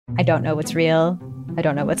I don't know what's real. I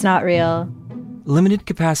don't know what's not real. Limited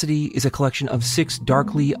Capacity is a collection of 6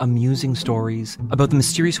 darkly amusing stories about the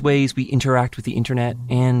mysterious ways we interact with the internet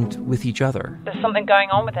and with each other. There's something going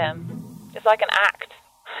on with him. It's like an act.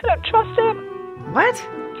 I don't trust him. What?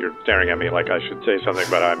 You're staring at me like I should say something,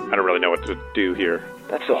 but I don't really know what to do here.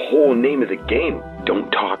 That's the whole name of the game.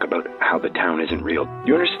 Don't talk about how the town isn't real.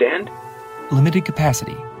 You understand? Limited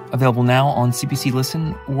Capacity. Available now on CBC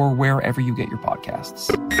Listen or wherever you get your podcasts.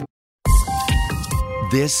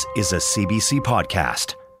 This is a CBC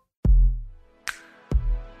podcast.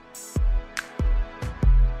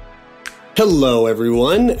 Hello,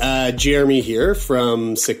 everyone. Jeremy here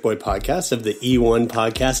from Sick Boy Podcast of the E1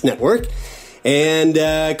 Podcast Network. And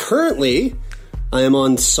currently, I am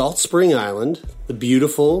on Salt Spring Island, the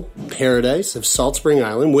beautiful paradise of Salt Spring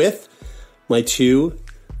Island, with my 2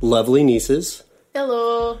 lovely nieces.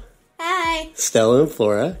 Hello. Hi. Stella and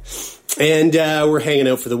Flora. And we're hanging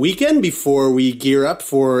out for the weekend before we gear up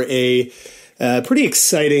for a pretty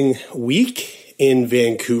exciting week in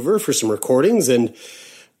Vancouver for some recordings. And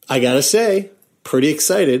I gotta say, pretty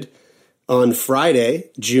excited. On Friday,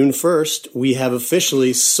 June 1st, we have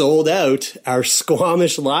officially sold out our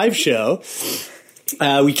Squamish live show.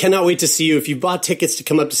 We cannot wait to see you. If you bought tickets to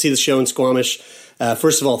come up to see the show in Squamish,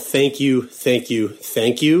 first of all, thank you.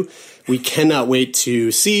 We cannot wait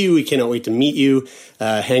to see you. We cannot wait to meet you,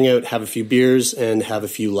 hang out, have a few beers, and have a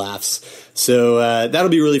few laughs. So that'll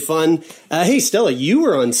be really fun. Hey, Stella, you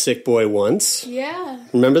were on Sick Boy once. Yeah.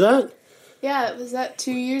 Remember that? Yeah, was that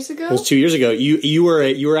 2 years ago? It was 2 years ago. You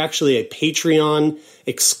were actually a Patreon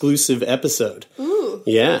exclusive episode. Ooh.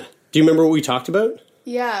 Yeah. Do you remember what we talked about?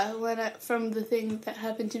 Yeah, from the thing that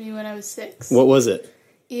happened to me when I was 6. What was it?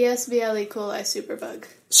 ESBL E. coli superbug.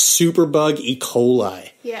 Superbug E.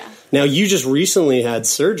 coli. Yeah. Now, you just recently had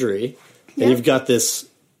surgery, and you've got this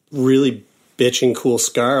really bitchin' cool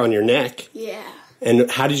scar on your neck. Yeah. And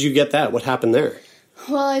how did you get that? What happened there?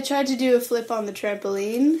 Well, I tried to do a flip on the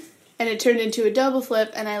trampoline, and it turned into a double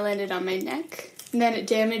flip, and I landed on my neck. And then it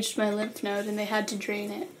damaged my lymph node, and they had to drain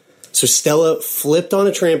it. So Stella flipped on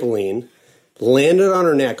a trampoline, landed on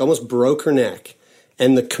her neck, almost broke her neck,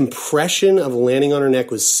 and the compression of landing on her neck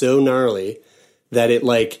was so gnarly that it,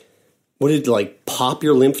 pop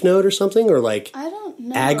your lymph node or something? Or, I don't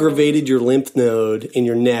know. Aggravated your lymph node in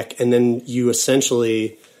your neck, and then you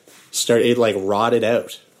essentially it, rotted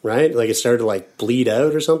out, right? Like, it started to, bleed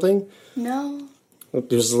out or something? No.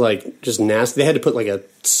 It was, just nasty. They had to put, a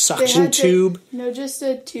suction tube? No, just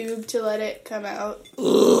a tube to let it come out.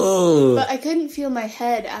 Ugh. But I couldn't feel my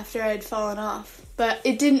head after I had fallen off. But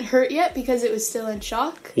it didn't hurt yet because it was still in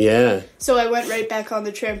shock. Yeah. So I went right back on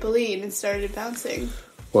the trampoline and started bouncing.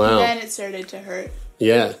 Wow. And then it started to hurt.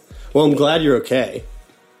 Yeah. Well, I'm glad you're okay.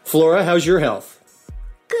 Flora, how's your health?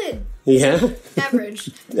 Good. Yeah?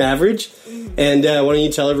 Average. Average? Mm. And why don't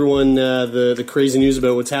you tell everyone the crazy news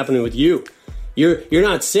about what's happening with you? You're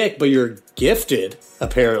not sick, but you're gifted,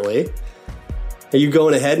 apparently. Are you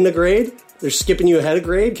going ahead in a grade? They're skipping you ahead of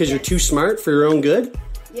grade because you're too smart for your own good?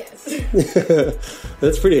 Yes.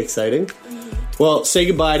 That's pretty exciting. Mm-hmm. Well, say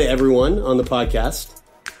goodbye to everyone on the podcast.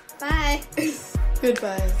 Bye.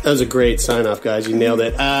 Goodbye. That was a great sign-off, guys. You nailed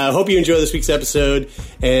it. Hope you enjoy this week's episode.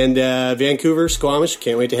 And Vancouver, Squamish,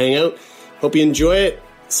 can't wait to hang out. Hope you enjoy it.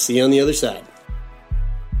 See you on the other side.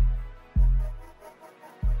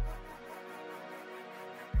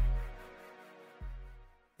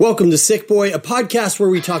 Welcome to Sick Boy, a podcast where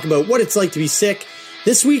we talk about what it's like to be sick.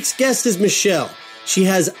 This week's guest is Michelle. She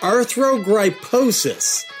has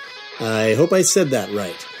arthrogryposis. I hope I said that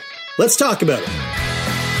right. Let's talk about it.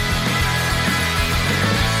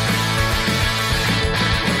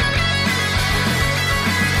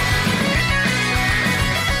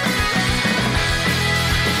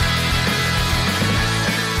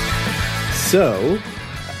 So,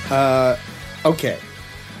 okay,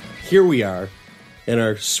 here we are in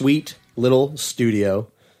our sweet little studio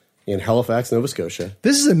in Halifax, Nova Scotia.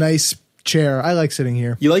 This is a nice chair. I like sitting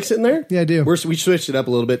here. You like sitting there? Yeah, I do. We switched it up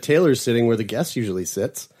a little bit. Taylor's sitting where the guest usually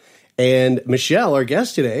sits. And Michelle, our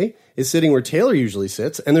guest today, is sitting where Taylor usually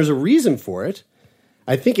sits. And there's a reason for it.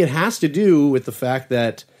 I think it has to do with the fact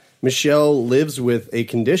that Michelle lives with a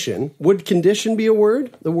condition. Would condition be a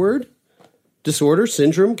word? The word? Disorder,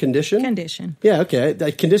 syndrome, condition? Condition. Yeah, okay.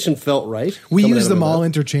 That condition felt right. We use them all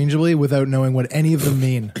interchangeably without knowing what any of them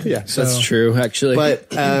mean. Yeah, so. That's true, actually.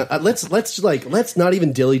 But let's not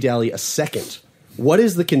even dilly-dally a second. What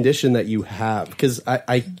is the condition that you have? Because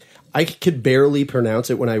I could barely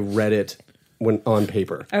pronounce it when I read it on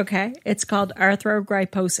paper. Okay. It's called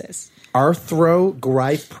arthrogryposis.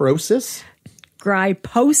 Arthrogryposis?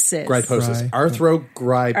 Arthrogryposis.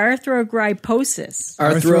 Arthrogryposis.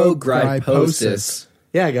 Arthrogryposis.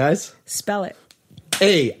 Yeah, guys. Spell it.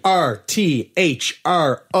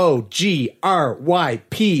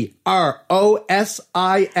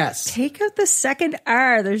 Arthrogryposis. Take out the second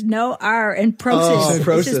R. There's no R in process. Oh,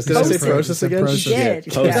 process. Did I say process again? Shit.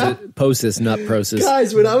 Posis, not process.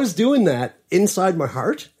 Guys, when I was doing that inside my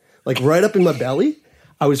heart, like right up in my belly,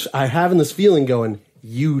 I having this feeling going,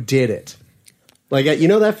 you did it. Like, you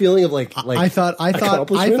know that feeling of like I thought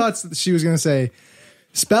she was going to say,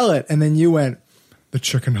 spell it. And then you went, the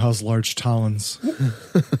chicken has large talons.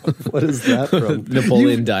 What is that from?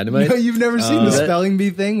 Napoleon Dynamite? No, you've never seen the spelling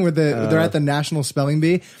bee thing where they're at the National Spelling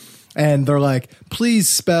Bee and they're like, please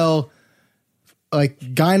spell like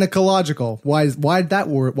gynecological. Why that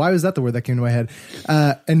word? Why was that the word that came to my head?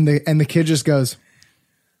 And the kid just goes,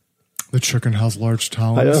 the chicken has large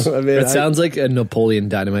talons. It sounds like a Napoleon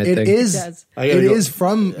Dynamite thing. It is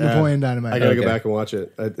from Napoleon Dynamite. I gotta go back and watch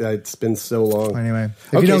it. It's been so long. Anyway,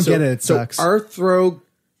 if you don't get it sucks.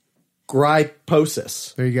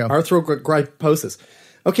 Arthrogryposis. There you go. Arthrogryposis.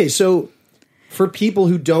 Okay, so for people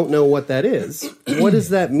who don't know what that is, what does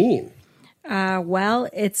that mean? Well,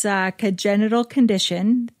 it's a congenital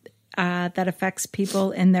condition that affects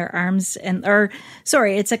people in their arms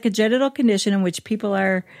it's a congenital condition in which people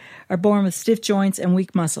are born with stiff joints and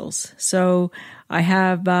weak muscles. So I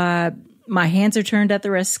have my hands are turned at the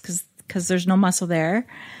wrist because there's no muscle there.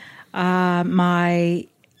 My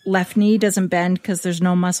left knee doesn't bend because there's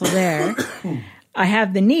no muscle there. I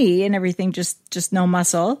have the knee and everything, just no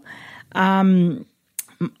muscle. When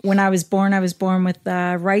I was born with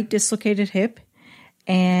the right dislocated hip,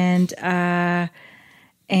 and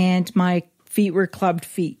my feet were clubbed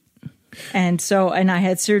feet. And I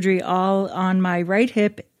had surgery all on my right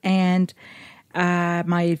hip and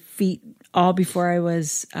my feet all before I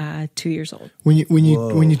was 2 years old. When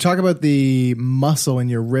you talk about the muscle in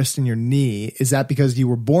your wrist and your knee, is that because you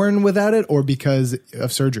were born without it or because of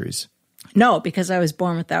surgeries? No, because I was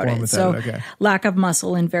born without it. So okay. Lack of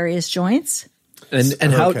muscle in various joints. And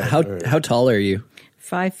how tall are you?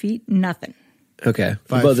 5 feet, nothing. Okay,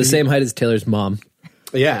 about the same height as Taylor's mom.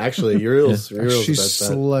 Yeah, actually, Uriel's she's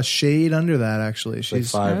a shade under that. Actually,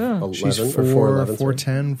 she's like 5'11", she's or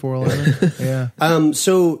 4'11", 4'10", 4'11". Yeah.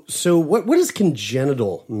 So what does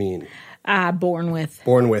congenital mean? Born with.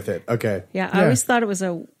 Born with it. Okay. Yeah, I always thought it was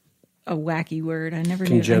a wacky word. I never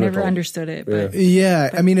understood it. But,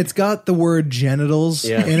 I mean, it's got the word genitals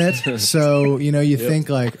in it, so you think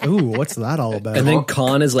like, ooh, what's that all about? And then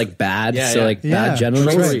con is like bad, bad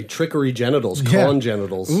genitals, trickery genitals,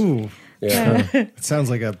 congenitals. Ooh. Yeah. It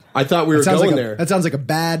sounds like I thought we were going there. That sounds like a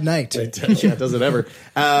bad night. Yeah, does it ever?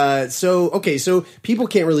 So people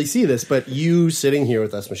can't really see this, but you sitting here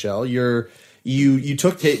with us, Michelle, you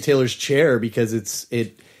took Taylor's chair because it's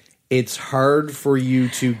hard for you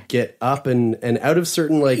to get up and out of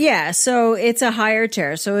certain so it's a higher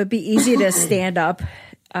chair, so it'd be easy to stand up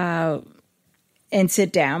and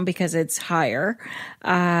sit down because it's higher.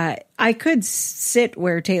 I could sit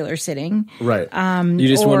where Taylor's sitting. Right. You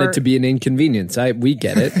just want it to be an inconvenience. We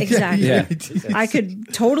get it. Exactly. Yeah. I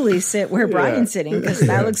could totally sit where Brian's sitting because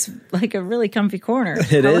that looks like a really comfy corner.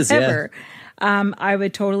 It is, yeah. I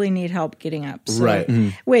would totally need help getting up. So, right.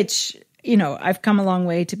 Which, I've come a long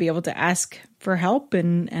way to be able to ask for help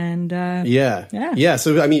and Yeah.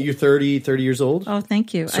 So, I mean, you're 30 years old? Oh,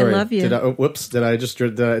 thank you. Sorry, I love you.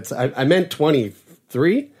 I meant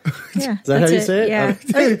 23? Yeah. Is that how you say it? Yeah.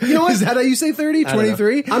 Hey, you know what? Is that how you say 30?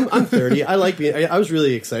 23? I'm 30. I was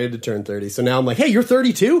really excited to turn 30. So now I'm like, hey, you're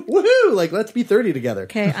 32? Woohoo! Like, let's be 30 together.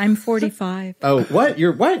 Okay, I'm 45. Oh, what?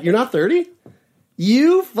 You're not 30?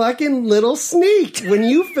 You fucking little sneak. When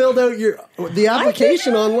you filled out the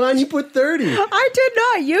application online, you put 30. I did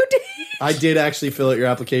not. You did. I did actually fill out your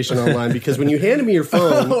application online because when you handed me your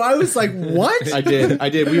phone... I was like, what? I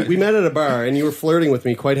did. We met at a bar and you were flirting with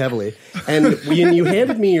me quite heavily. And when you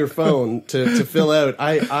handed me your phone to fill out,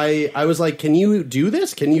 I was like, can you do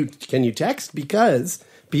this? Can you text? Because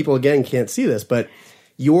people, again, can't see this, but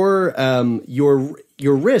your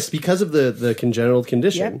wrist, because of the congenital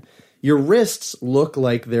condition... Yep. Your wrists look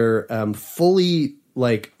like they're fully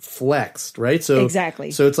flexed, right? So exactly.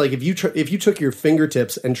 So it's like if you took your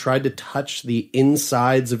fingertips and tried to touch the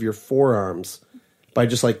insides of your forearms by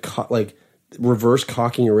just reverse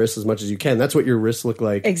cocking your wrists as much as you can. That's what your wrists look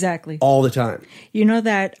like. Exactly. All the time. You know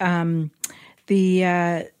that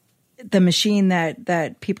the machine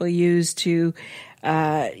that people use to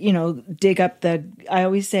dig up I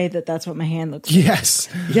always say that's what my hand looks like. Yes.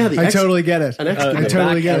 Yeah. I totally get it. I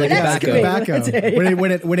totally get it.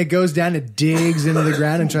 Backhoe. When it goes down, it digs into the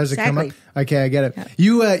ground and tries to come up. Okay, I get it.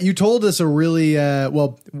 Yeah. You told us a really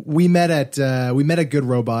we met at Good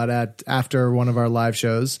Robot after one of our live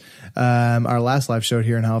shows, our last live show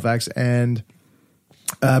here in Halifax, and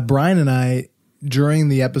Brian and I during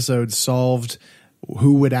the episode solved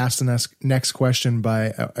who would ask the next question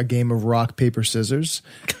by a game of rock, paper, scissors.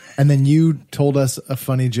 And then you told us a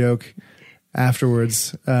funny joke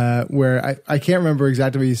afterwards where I can't remember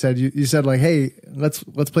exactly what you said. You said like, hey, let's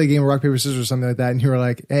play a game of rock, paper, scissors or something like that. And you were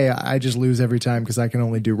like, hey, I just lose every time because I can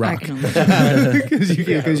only do rock. Because of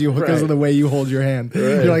the way you hold your hand. Right.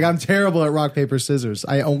 You're like, I'm terrible at rock, paper, scissors.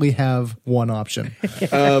 I only have one option.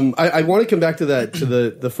 I want to come back to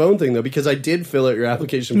the phone thing though, because I did fill out your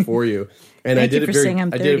application for you. And I did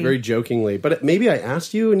it very jokingly. But maybe I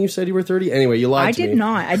asked you and you said you were 30. Anyway, you lied to me.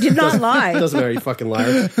 I did not lie. Doesn't matter, you fucking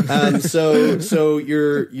liar. So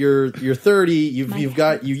you're 30, you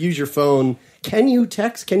use your phone. Can you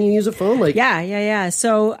text? Can you use a phone? Like Yeah.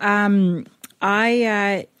 So I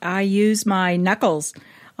use my knuckles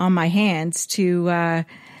on my hands to there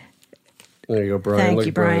you go, Brian. Thank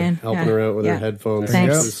you, Brian. Helping her out with her headphones.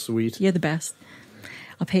 Thanks. This is sweet. You're the best.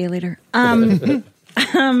 I'll pay you later.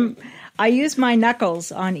 I use my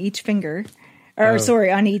knuckles on each finger,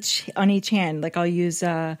 on each hand. Like I'll use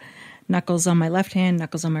knuckles on my left hand,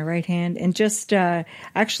 knuckles on my right hand, and just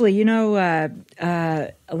actually, a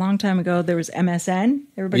long time ago there was MSN.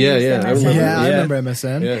 Everybody used MSN. I remember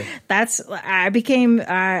MSN. Yeah.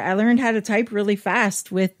 I learned how to type really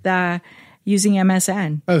fast with using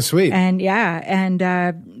MSN. Oh, sweet. And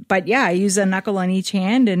I use a knuckle on each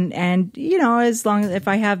hand, and as long as if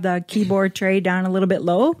I have the keyboard tray down a little bit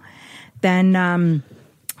low, then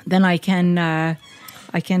I can type.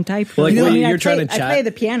 Well, you're trying to chat. I play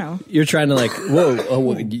the piano. You're trying to like,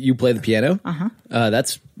 you play the piano?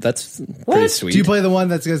 That's pretty sweet. Do you play the one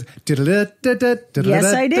that goes?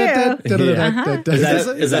 Yes, I do. Is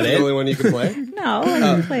that the only one you can play? No, I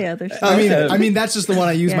can play others. I mean, that's just the one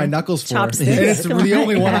I use my knuckles for. Chopsticks. And it's the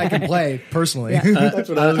only one I can play personally. That's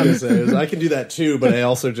what I was going to say. Is I can do that too, but I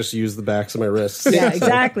also just use the backs of my wrists. Yeah,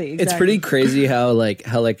 exactly. It's pretty crazy how a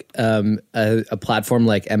platform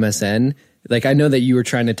like MSN. Like I know that you were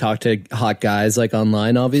trying to talk to hot guys like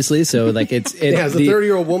online, obviously. So like it's as a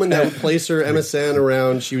 30-year-old woman that would place her MSN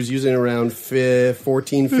around, she was using around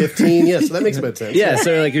 14, 15. Yeah, so that makes about sense. Yeah,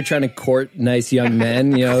 so like you're trying to court nice young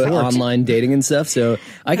men, online dating and stuff. So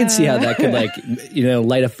I can see how that could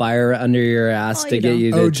light a fire under your ass to get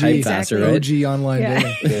you to type faster, right? OG online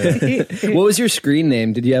dating. Yeah. What was your screen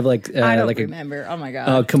name? Did you have I don't remember. Oh my god.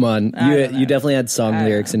 Oh come on, you definitely had song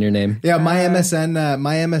lyrics in your name. Yeah, my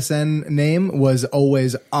MSN name was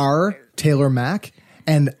always R Taylor Mac,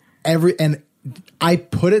 and I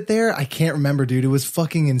put it there. I can't remember, dude. It was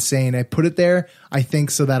fucking insane. I put it there, I think,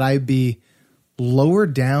 so that I'd be lower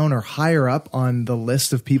down or higher up on the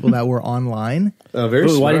list of people that were online. Oh, very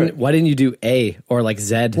smart. Why didn't you do A or like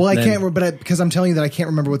Z? Well, I can't remember, but because I'm telling you that I can't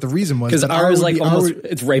remember what the reason was. Because R is like almost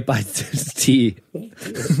it's right by T.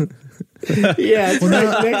 Yeah,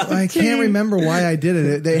 I can't remember why I did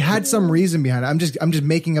it. They had some reason behind it. I'm just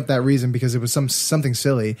making up that reason because it was something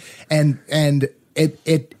silly, and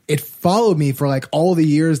it followed me for like all the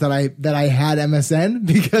years that I had MSN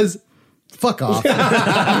because fuck off.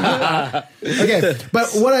 Okay,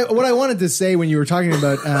 but what I wanted to say when you were talking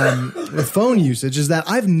about the phone usage is that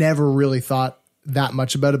I've never really thought that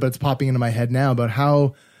much about it, but it's popping into my head now about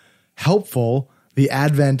how helpful the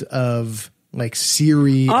advent of like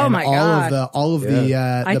Siri and all of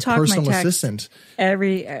the personal assistant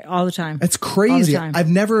all the time. It's crazy. I've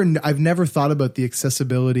never thought about the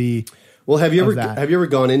accessibility. Well, have you ever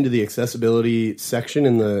gone into the accessibility section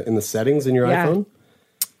in the settings in your iPhone?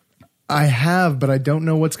 I have, but I don't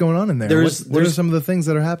know what's going on in there. What are some of the things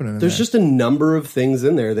that are happening in there? There's just a number of things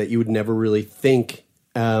in there that you would never really think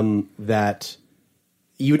that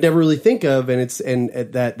you would never really think of, and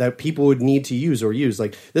that people would need to use.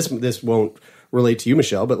 Like this won't relate to you,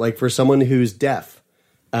 Michelle, but like for someone who's deaf,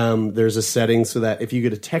 there's a setting so that if you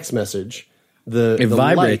get a text message, it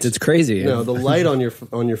vibrates. Light, it's crazy. No, the light on your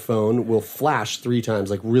phone will flash 3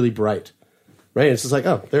 times, like really bright. Right? It's just like,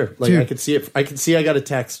 oh, there. Like dude. I could see it. I could see I got a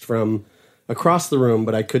text from across the room,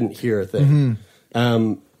 but I couldn't hear a thing.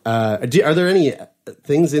 Mm-hmm. Are there any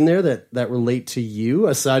things in there that relate to you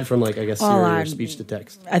aside from like, I guess, Siri or speech to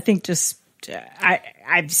text? I think just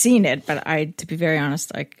I've seen it, but to be very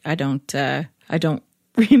honest, like I don't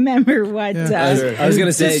remember what. Yeah. I was going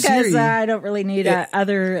to say because I don't really need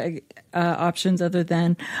other options other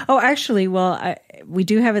than. Oh, actually, well, we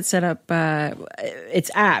do have it set up.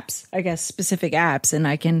 It's apps, I guess, specific apps, and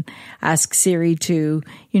I can ask Siri to,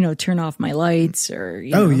 turn off my lights or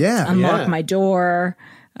unlock my door.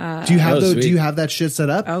 Do you have Do you have that shit set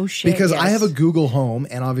up? Oh shit! Because yes. I have a Google Home,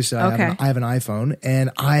 and obviously I have an iPhone,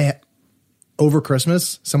 and over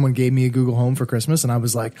Christmas, someone gave me a Google Home for Christmas, and I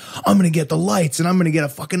was like, I'm going to get the lights, and I'm going to get a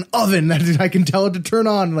fucking oven that I can tell it to turn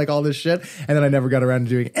on, and like all this shit. And then I never got around to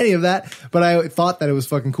doing any of that, but I thought that it was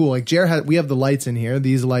fucking cool. Like we have the lights in here.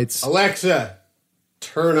 These lights. Alexa,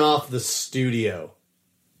 turn off the studio.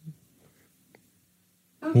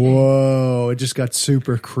 Okay. Whoa, it just got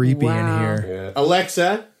super creepy in here. Yeah.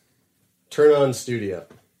 Alexa, turn on studio.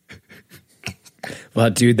 Wow,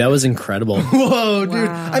 dude, that was incredible. Whoa, dude.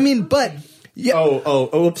 I mean, but... Yeah.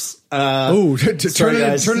 Oops. Turn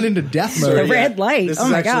it into death mode. The red light.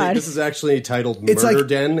 God. This is actually titled Murder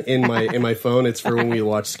Den in my phone. It's for when we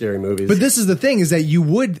watch scary movies. But this is the thing, is that you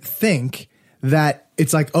would think that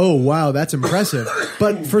it's like, oh, wow, that's impressive.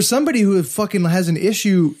 But for somebody who fucking has an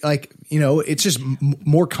issue, like, it's just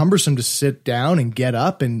more cumbersome to sit down and get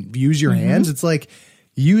up and use your hands. It's like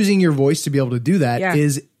using your voice to be able to do that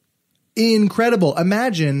is incredible.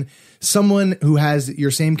 Imagine someone who has your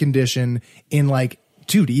same condition in even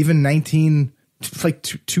 2000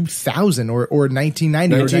 or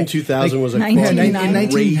 1990. 2000 was a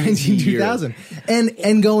 2000.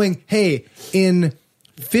 And going, hey, in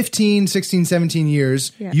 15, 16, 17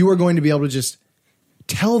 years, you are going to be able to just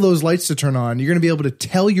tell those lights to turn on. You're going to be able to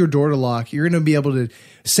tell your door to lock. You're going to be able to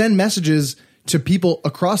send messages to people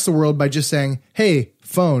across the world by just saying, hey,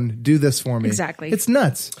 phone, do this for me. Exactly. It's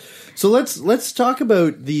nuts. So let's talk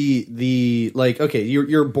about the okay,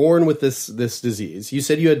 you're born with this disease. You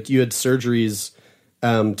said you had surgeries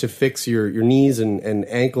to fix your knees and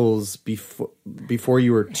ankles before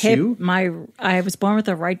you were two? I was born with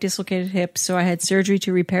a right dislocated hip, so I had surgery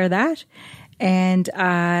to repair that,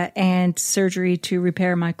 and surgery to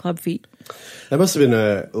repair my club feet. That must have been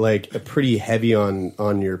a pretty heavy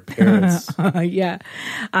on your parents. Yeah.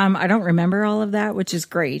 I don't remember all of that, which is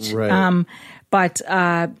great. Right. But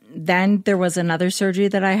then there was another surgery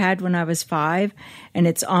that I had when I was 5, and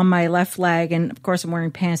it's on my left leg. And of course, I'm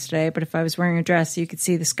wearing pants today, but if I was wearing a dress, you could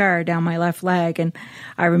see the scar down my left leg. And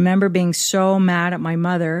I remember being so mad at my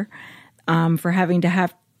mother for having to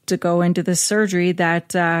go into this surgery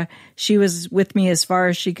that she was with me as far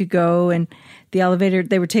as she could go. And the elevator,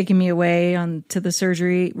 they were taking me away to the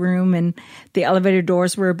surgery room, and the elevator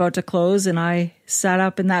doors were about to close. And I sat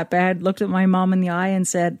up in that bed, looked at my mom in the eye and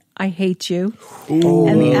said, I hate you. Ooh.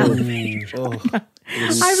 And the elevator.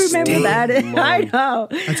 I remember that. I know.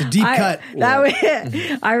 That's a deep cut.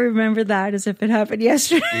 I remember that as if it happened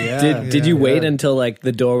yesterday. Yeah, did you wait until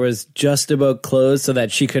the door was just about closed so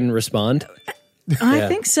that she couldn't respond? I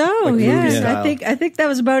think so. Yes, I think that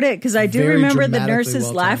was about it, because I do remember the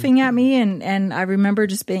nurses laughing at me, and I remember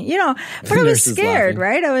just being, but I was scared,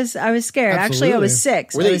 right? I was scared. Absolutely. Actually, I was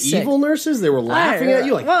 6. Were they evil nurses? They were laughing at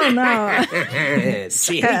you well, no.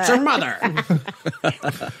 She hates her mother.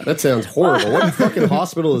 That sounds horrible. What fucking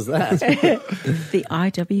hospital is that? The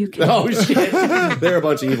IWK. Oh shit! They're a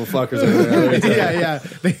bunch of evil fuckers over there. Yeah.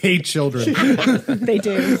 They hate children. They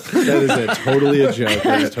do. That is totally a joke.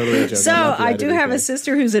 That is totally a joke. So I do have a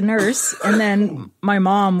sister who's a nurse, and then my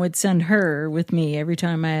mom would send her with me every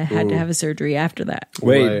time I had to have a surgery after that.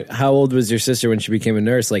 Wait, how old was your sister when she became a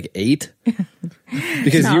nurse? 8?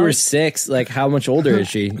 Because you were 6. How much older is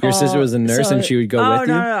she? Your sister was a nurse, and she would go with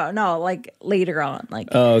you? No, later on.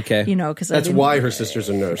 Oh, okay. Because that's why her sister's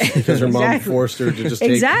a nurse, because her mom forced her to just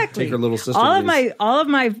take her little sister. All of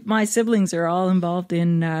my siblings are all involved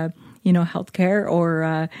in healthcare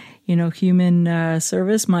or human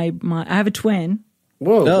service. I have a twin.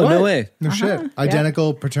 Whoa! Oh, no way! No shit.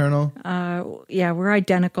 Identical, paternal. Yeah, we're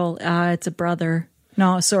identical. It's a brother.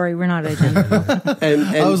 No, sorry, we're not identical. and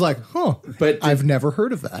I was like, but I've never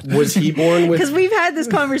heard of that. Was he born with? Because we've had this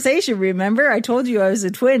conversation. Remember, I told you I was a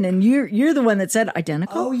twin, and you're the one that said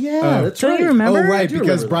identical. Oh yeah, that's right. Don't you remember? Oh right,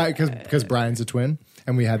 because Brian's a twin,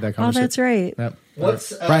 and we had that conversation. Oh, that's right. Yep.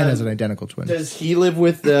 Brian has an identical twin. Does he live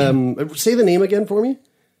with? Say the name again for me.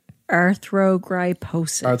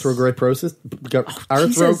 Arthrogryposis.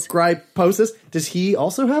 Arthrogryposis. Does he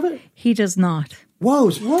also have it? He does not.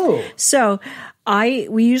 Whoa. So I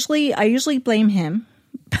usually blame him.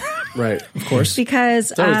 Right, of course.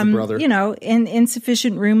 Because the brother. in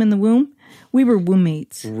insufficient room in the womb. We were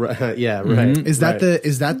roommates. Right, yeah, right. Mm-hmm. Is that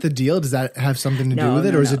the deal? Does that have something to do with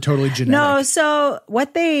it, or is it totally genetic? No. So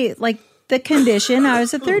what they the condition? I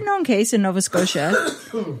was a third known case in Nova Scotia,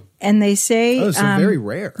 and they say, so very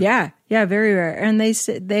rare. Yeah, very rare. And they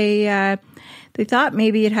they thought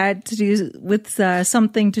maybe it had to do with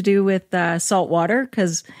something to do with salt water,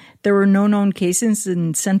 because there were no known cases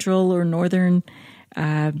in central or northern,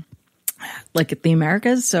 like the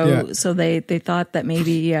Americas. So they thought that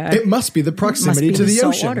maybe it must be the proximity to the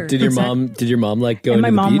ocean. Water. Did your mom like go to the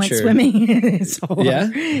beach? My mom went swimming.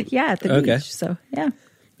 Yeah, at the beach. So yeah.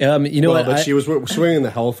 You know what? But she was swimming in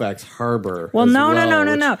the Halifax Harbor. Well,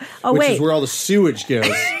 no. Oh, which wait. is where all the sewage goes.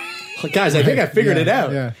 Guys, I think I figured it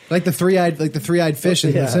out. Yeah, like the three-eyed fish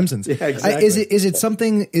in The Simpsons. Yeah, exactly. Is it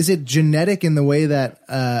something? Is it genetic in the way that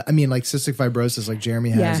like cystic fibrosis, like Jeremy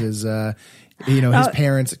has, is his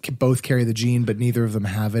parents both carry the gene, but neither of them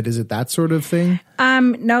have it. Is it that sort of thing?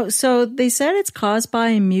 No. So they said it's caused by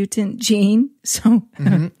a mutant gene. So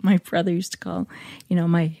my brother used to call,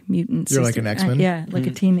 my mutant. You're sister. like an X-Men? Yeah, like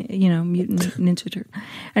a teen, mutant ninja turtle.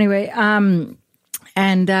 Anyway,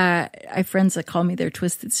 and I have friends that call me their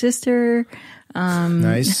twisted sister.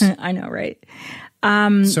 Nice. I know, right?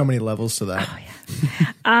 So many levels to that. Oh,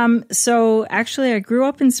 yeah. So actually, I grew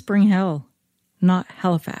up in Spring Hill, not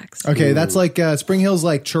Halifax. Okay, that's like Spring Hill's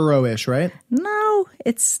like Truro-ish, right? No,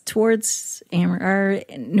 it's towards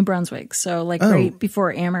New Brunswick. So right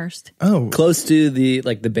before Amherst. Oh, close to the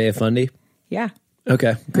Bay of Fundy. Yeah.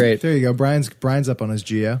 Okay, great. There you go. Brian's up on his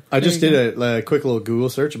geo. I just did a quick little Google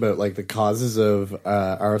search about the causes of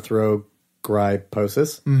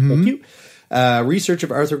arthrogryposis. Thank you. Research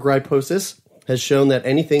of arthrogryposis has shown that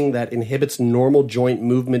anything that inhibits normal joint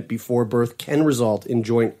movement before birth can result in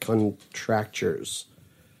joint contractures.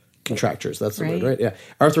 Contractures, that's the word, right? Yeah.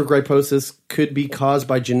 Arthrogryposis could be caused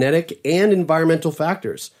by genetic and environmental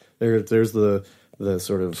factors. There's the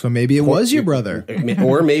sort of... So maybe it was your brother.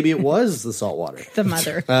 Or maybe it was the salt water. The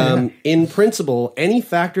mother. In principle, any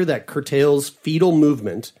factor that curtails fetal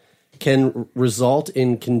movement can result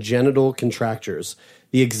in congenital contractures.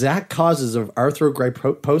 The exact causes of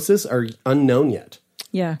arthrogryposis are unknown yet.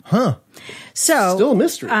 Yeah. Huh. So... Still a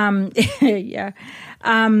mystery. Yeah.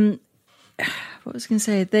 What was I going to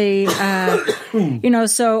say? They,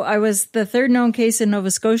 so I was the third known case in Nova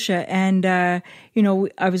Scotia, and, I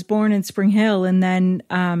was born in Spring Hill, and then,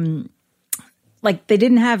 they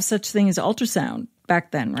didn't have such thing as ultrasound back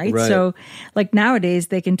then, right? So, nowadays,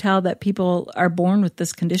 they can tell that people are born with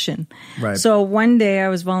this condition. Right. So one day I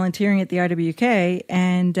was volunteering at the IWK,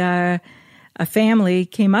 and a family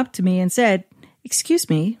came up to me and said, "Excuse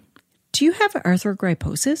me, do you have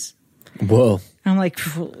arthrogryposis?" Whoa. I'm like,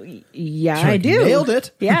 yeah, I do. Nailed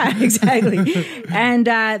it. Yeah, exactly. And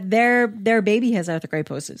their baby has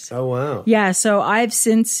arthrogryposis. Oh, wow. Yeah, so I've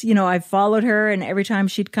since, I've followed her, and every time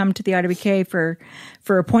she'd come to the IWK for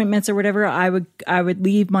appointments or whatever, I would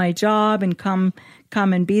leave my job and come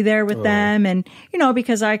and be there with them, and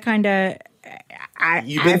because I kind of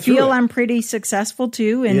I feel I'm pretty successful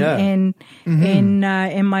too in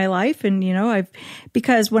my life, and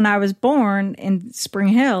because when I was born in Spring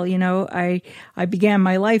Hill, I began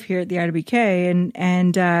my life here at the IWK,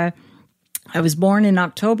 and I was born in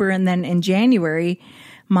October, and then in January,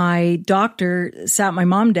 my doctor sat my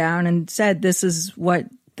mom down and said, "This is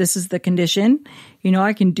the condition.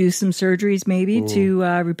 I can do some surgeries maybe to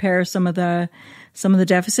repair some of the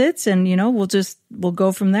deficits, and we'll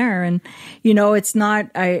go from there." And it's not.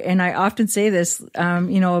 I often say this.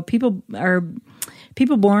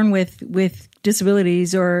 People born with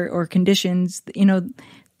disabilities or conditions.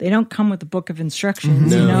 They don't come with a book of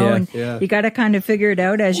instructions. You got to kind of figure it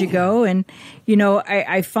out as you go. And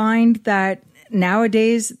I find that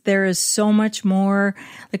nowadays there is so much more.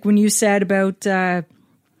 Like when you said about back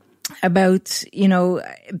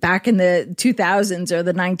in the 2000s or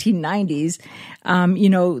the 1990s,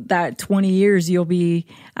 that 20 years you'll be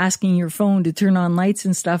asking your phone to turn on lights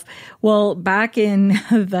and stuff. Well, back in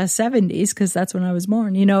the 70s, because that's when I was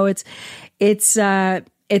born, it's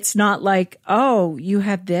not like, oh, you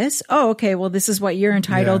have this. Oh, okay. Well, this is what you're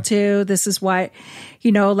entitled to. This is what,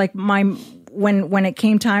 when it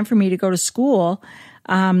came time for me to go to school,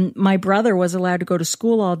 my brother was allowed to go to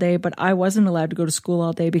school all day, but I wasn't allowed to go to school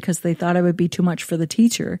all day because they thought I would be too much for the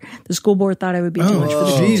teacher. The school board thought I would be too much for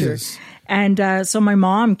the teacher. And so my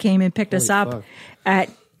mom came and picked us up at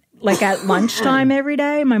lunchtime every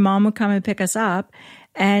day. My mom would come and pick us up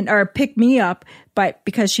or pick me up. But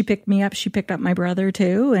because she picked me up, she picked up my brother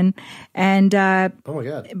too. And oh my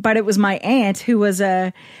God. But it was my aunt who was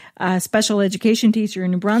a special education teacher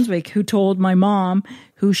in New Brunswick who told my mom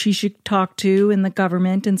who she should talk to in the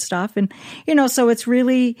government and stuff. And, so it's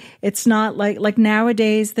not like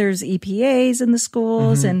nowadays there's EPAs in the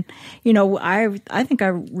schools. And, I think I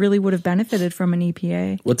really would have benefited from an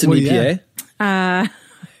EPA. What's an EPA?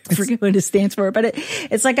 forget what it stands for, but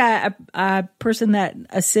it's like a person that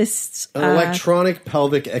assists. An electronic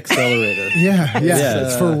pelvic accelerator. Yeah.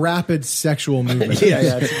 It's for rapid sexual movement.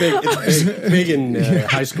 It's big in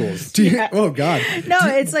high schools. Oh God. No,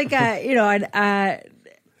 it's like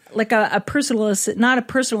like a personal not a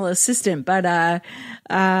personal assistant, but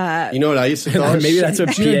you know what I used to call it? Maybe that's what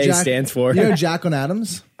PA stands for. You know Jack on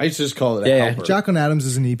Adams? I used to just call it a helper. Jack on Adams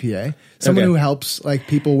is an EPA. Someone who helps like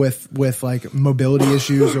people with like mobility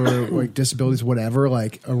issues or like disabilities, whatever,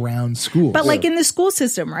 like around school. But like in the school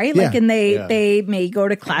system, right? Like, and they may go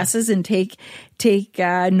to classes and take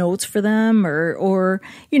notes for them or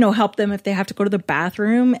help them if they have to go to the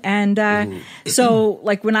bathroom. And so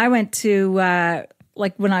like when I went to I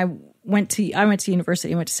went to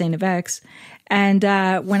university, I went to St. FX, and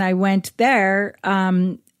when I went there,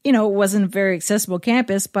 it wasn't a very accessible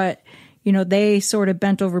campus, but they sort of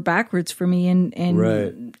bent over backwards for me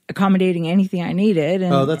in accommodating anything I needed.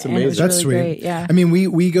 And, that's amazing. And it was That's really sweet. Great. Yeah. I mean,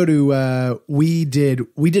 we go to we did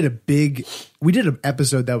an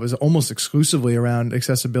episode that was almost exclusively around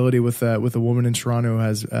accessibility with a woman in Toronto who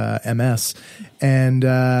has MS, and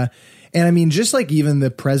I mean, just like even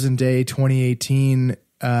the present day 2018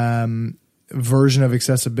 version of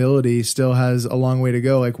accessibility still has a long way to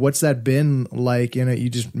go. Like, what's that been like? You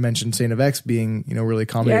just mentioned St. FX being, really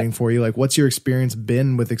accommodating for you. Like, what's your experience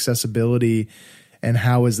been with accessibility, and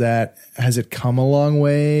how is that? Has it come a long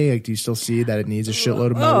way? Like, do you still see that it needs a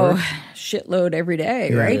shitload of more work? Shitload every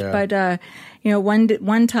day, right? Yeah. But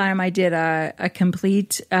one time I did a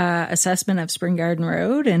complete assessment of Spring Garden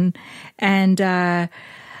Road and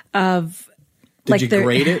of did you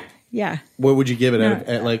grade it? Yeah. What would you give it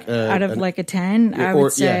out of a 10? I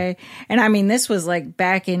would say. Yeah. And I mean, this was like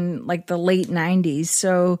back in like the late 90s,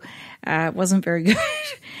 so it wasn't very good.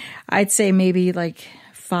 I'd say maybe like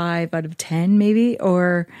 5 out of 10, maybe.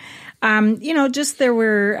 Or, just there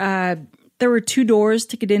were 2 doors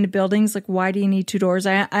to get into buildings. Like, why do you need 2 doors?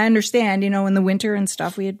 I understand, in the winter and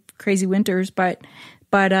stuff, we had crazy winters, but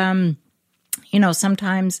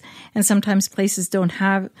sometimes places don't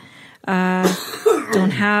have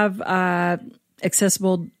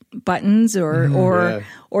accessible buttons or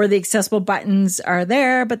the accessible buttons are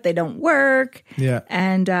there but they don't work. Yeah.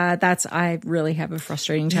 And I really have a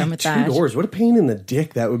frustrating time with that. 2 doors. What a pain in the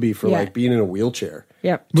dick that would be for like being in a wheelchair.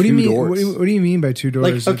 Yep. What do you mean? What do you mean by 2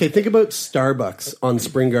 doors? Like, okay, think about Starbucks on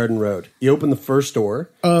Spring Garden Road. You open the first door,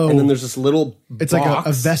 and then there's this little It's box. like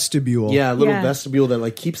a vestibule. Yeah, a little vestibule that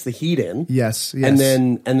like keeps the heat in. Yes. And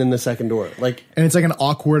then the second door. Like, and it's like an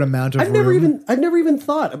awkward amount of room. I've never even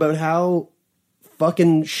thought about how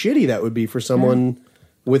fucking shitty that would be for someone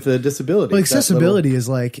with a disability. Well, accessibility is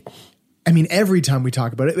like, I mean, every time we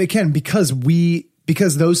talk about it,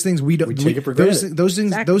 because those things we take it for granted.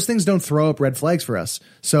 Those things don't throw up red flags for us.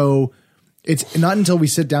 So it's not until we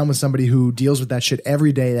sit down with somebody who deals with that shit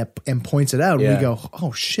every day and points it out, we go,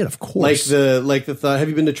 oh shit, of course. Like the thought. Have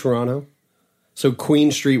you been to Toronto? So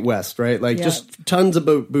Queen Street West, right? Like just tons of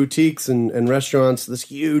boutiques and restaurants. This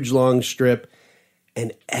huge long strip,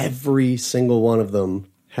 and every single one of them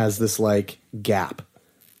has this like gap.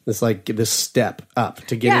 This step up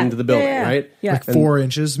to get into the building, right? Yeah. Like 4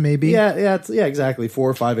 inches, maybe. Yeah, exactly, 4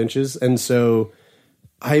 or 5 inches. And so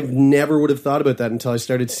I never would have thought about that until I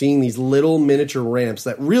started seeing these little miniature ramps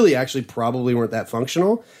that really actually probably weren't that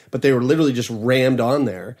functional, but they were literally just rammed on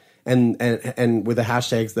there and with the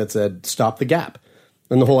hashtags that said "Stop the Gap."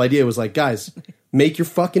 And the whole idea was like, guys, make your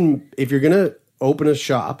if you're gonna open a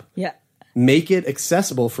shop, make it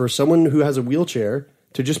accessible for someone who has a wheelchair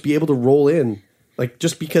to just be able to roll in. Like,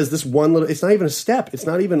 just because this one little, it's not even a step. It's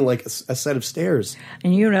not even like a set of stairs.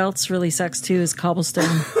 And you know what else really sucks too is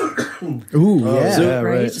cobblestone. Ooh, yeah,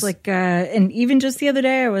 right. Like, and even just the other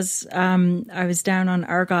day, I was down on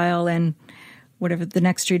Argyle and whatever the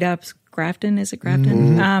next street up, Grafton, is it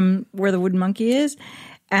Grafton? Mm-hmm. Where the Wooden Monkey is,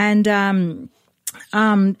 and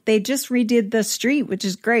they just redid the street, which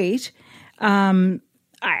is great. I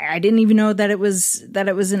didn't even know that it was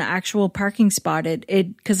an actual parking spot.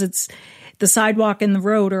 Because it's the sidewalk and the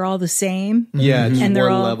road are all the same. Yeah, it's and they're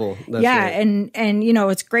one all, level. That's right. and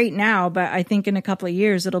it's great now, but I think in a couple of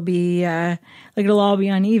years it'll be it'll all be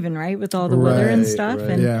uneven, right, with all the weather and stuff.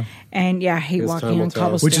 Right. And I hate walking on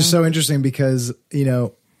cobblestone, which is so interesting because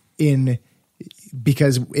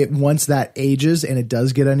once that ages and it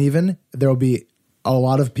does get uneven, there'll be a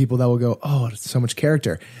lot of people that will go, oh, it's so much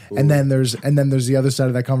character. Ooh. And then there's the other side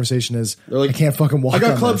of that conversation is like, I can't fucking walk. I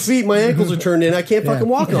got club feet, my ankles are turned in, I can't fucking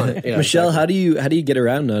walk on it. Yeah, Michelle, exactly. How do you get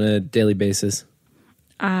around on a daily basis?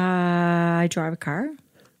 I drive a car.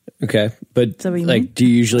 Okay, but do you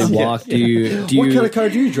usually walk? Do you what kind of car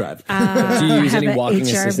do you drive? Do you use any walking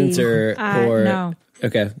assistance or no?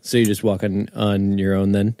 Okay, so you just walk on your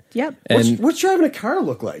own then? Yep. And What's driving a car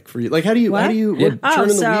look like for you? Like, how do you turning the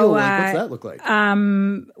wheel? Like, what's that look like?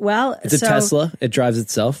 Well, it's a Tesla. It drives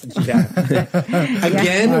itself. Yeah.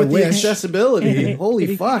 Again with the accessibility.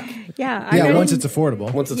 Holy fuck. Yeah. Once it's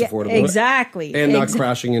affordable. Exactly. And not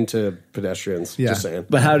crashing into pedestrians. Yeah. Just saying.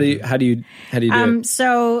 But how do you do it?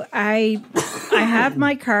 So I have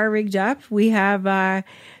my car rigged up. We have.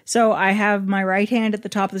 So I have my right hand at the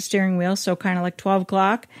top of the steering wheel, so kind of like 12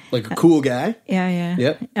 o'clock. Like a cool guy? Yeah.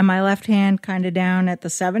 Yep. And my left hand kind of down at the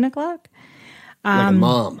 7 o'clock. Like a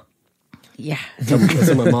mom. Yeah. That's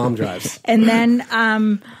how my mom drives. And then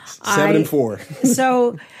 7 and 4.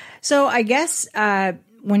 So I guess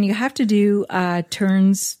when you have to do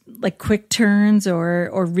turns, like quick turns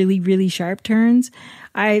or really, really sharp turns,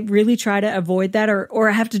 I really try to avoid that or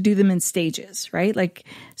I have to do them in stages, right? Like,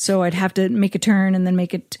 so I'd have to make a turn and then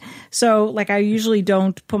make it. So like, I usually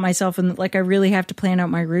don't put myself in, like, I really have to plan out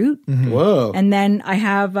my route. Mm-hmm. Whoa. And then I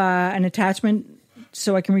have an attachment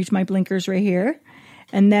so I can reach my blinkers right here.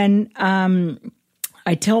 And then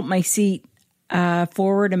I tilt my seat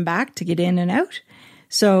forward and back to get in and out.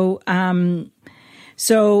 So I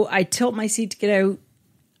tilt my seat to get out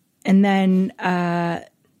and then,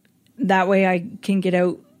 that way I can get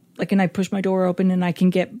out, like, and I push my door open and I can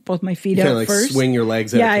get both my feet out like first. Swing your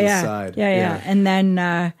legs out to the side. Yeah. And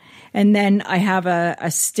then I have a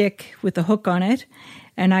stick with a hook on it,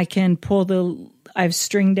 and I can pull I have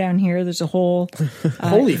string down here. There's a hole.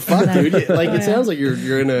 Holy fuck, dude! Like it sounds like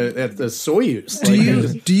you're in at the Soyuz.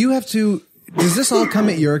 Do you have to? Does this all come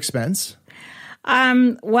at your expense?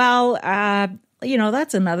 Well,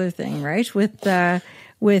 that's another thing, right?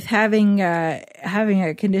 With having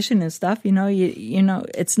a condition and stuff, you know,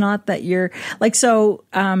 it's not that you're like, so,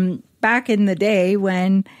 back in the day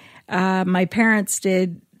when, my parents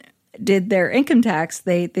did their income tax,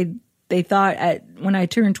 they thought when I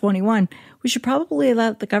turned 21, we should probably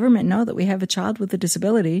let the government know that we have a child with a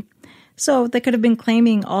disability. So they could have been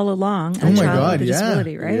claiming all along a child with a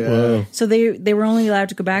disability, right? Yeah. So they were only allowed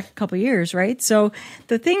to go back a couple of years, right? So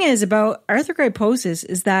the thing is about arthrogryposis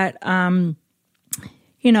is that,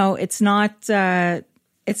 it's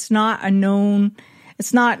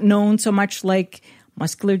not known so much like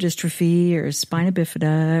muscular dystrophy or spina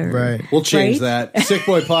bifida. Right. We'll change that. Sick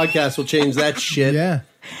Boy Podcast will change that shit. Yeah.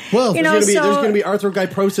 Well, there's going to be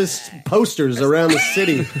arthrogryposis posters around the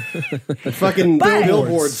city. Fucking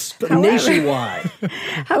billboards nationwide.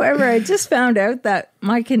 However, I just found out that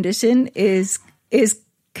my condition is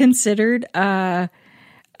considered a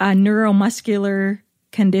neuromuscular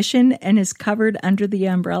condition and is covered under the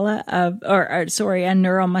umbrella of, a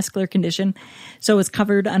neuromuscular condition. So it's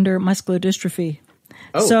covered under muscular dystrophy.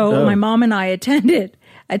 My mom and I attended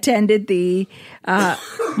the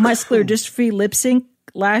muscular dystrophy lip sync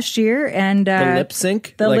last year, and the lip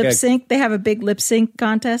sync. They have a big lip sync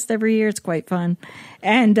contest every year. It's quite fun.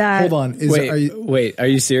 And hold on, are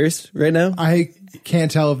you serious right now? I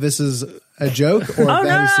can't tell if this is a joke or if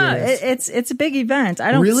that is serious. It's a big event.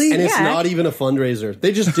 I don't really, and it's not even a fundraiser.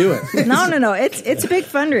 They just do it. No. It's a big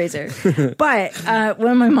fundraiser. But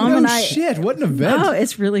when my mom and I, what an event! Oh,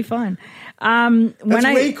 it's really fun. That's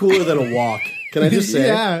way cooler than a walk. Can I just say?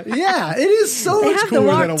 Yeah, it is so much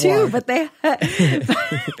cooler than a walk. Too, but they.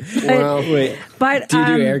 Well, wait. But do you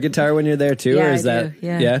do air guitar when you're there too, or is that?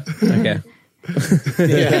 Yeah. Okay.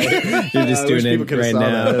 You're just doing it right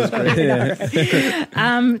now.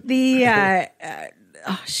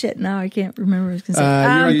 Oh shit! Now I can't remember what I was going to say.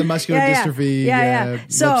 You're at the muscular dystrophy. Yeah.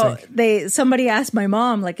 So somebody asked my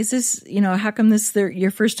mom, like, "Is this, how come this is your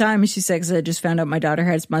first time?" And she said, "Because I just found out my daughter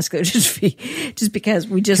has muscular dystrophy, just because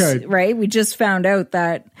we just found out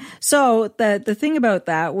that." So the thing about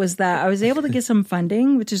that was that I was able to get some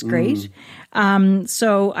funding, which is great.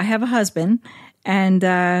 So I have a husband,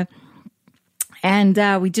 and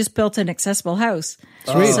we just built an accessible house.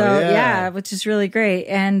 Sweet. So which is really great.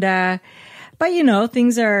 And but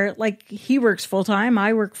things are like, he works full time,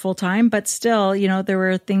 I work full time, but still, there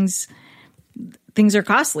were things are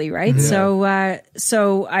costly, right? Yeah.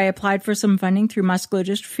 So I applied for some funding through muscular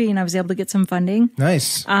dystrophy, and I was able to get some funding.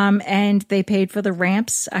 Nice. And they paid for the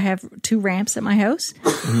ramps. I have 2 ramps at my house,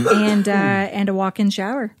 and a walk-in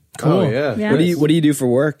shower. Cool. Oh, yeah. What do you do for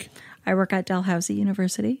work? I work at Dalhousie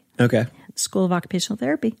University. Okay. School of Occupational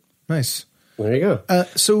Therapy. Nice. There you go.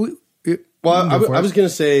 Well, I was going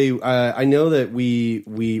to say, I know that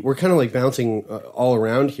we're kind of like bouncing all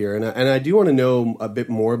around here, and I do want to know a bit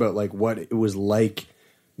more about like what it was like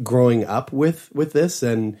growing up with this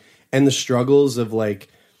and the struggles of like,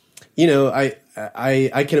 I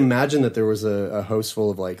can imagine that there was a host full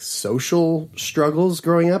of like social struggles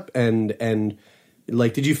growing up and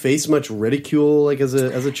like, did you face much ridicule, like, as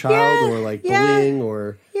a child, or like bullying,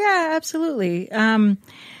 or? Yeah, absolutely.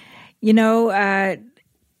 You know,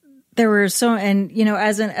 there were and you know,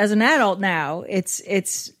 as an adult now,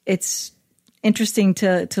 it's interesting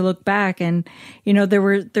to look back, and you know, there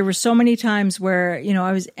were so many times where, you know,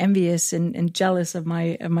 I was envious and jealous of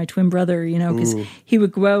my twin brother, you know, because he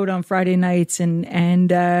would go out on Friday nights, and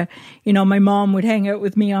you know, my mom would hang out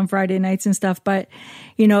with me on Friday nights and stuff. But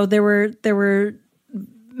you know, there were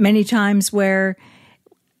many times where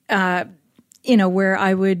you know, where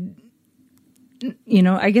I would, you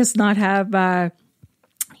know, I guess not have I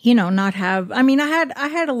mean, I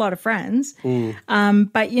had a lot of friends,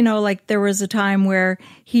 but you know, like, there was a time where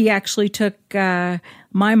he actually took my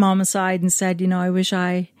mom aside and said, you know, I wish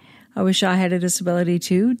I had a disability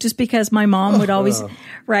too, just because my mom would always,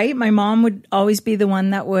 right? My mom would always be the one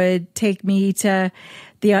that would take me to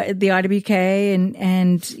the IWK,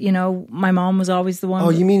 and you know, my mom was always the one.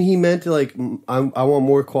 Oh, you mean he meant to, like, I want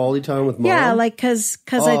more quality time with mom? Yeah, like, cause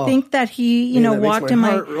I think that he, you know, walked in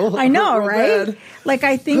my. I know, right? Bad. Like,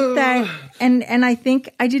 I think that, and I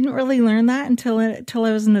think I didn't really learn that until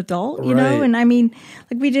I was an adult, you know. And I mean,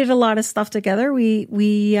 like, we did a lot of stuff together.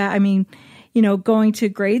 We I mean, you know, going to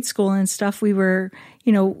grade school and stuff. We were,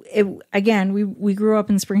 you know, we grew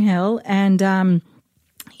up in Spring Hill, and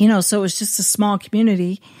you know, so it was just a small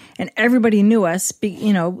community, and everybody knew us.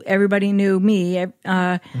 You know, everybody knew me. You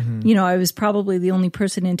know, I was probably the only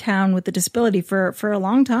person in town with a disability for a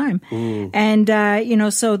long time. And, you know,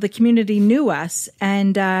 so the community knew us,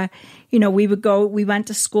 and, you know, we went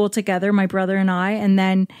to school together, my brother and I, and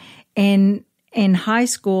then in high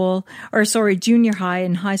school, junior high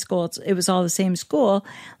and high school, it was all the same school.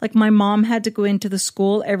 Like, my mom had to go into the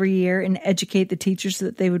school every year and educate the teachers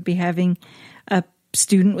that they would be having a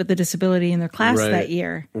student with a disability in their class that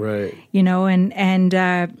year. Right. You know, and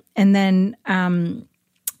then I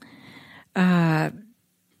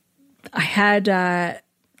had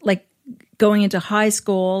like, going into high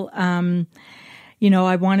school, you know,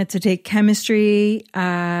 I wanted to take chemistry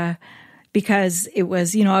because it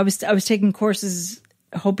was, you know, I was taking courses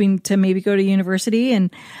hoping to maybe go to university,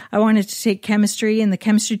 and I wanted to take chemistry, and the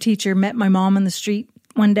chemistry teacher met my mom on the street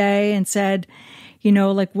one day and said, you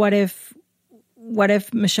know, like, what if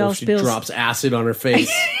Michelle spills, drops acid on her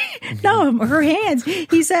face? No, her hands.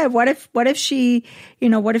 He said, what if she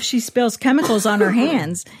spills chemicals on her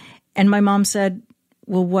hands? And my mom said,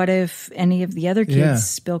 well, what if any of the other kids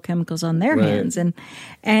spill chemicals on their hands? And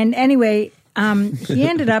anyway, he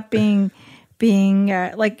ended up being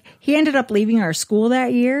he ended up leaving our school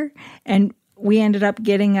that year, and we ended up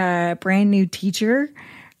getting a brand new teacher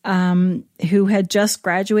who had just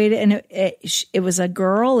graduated, and it was a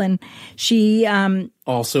girl, and she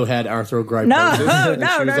also had arthrogryposis. No,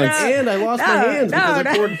 and I lost my hands because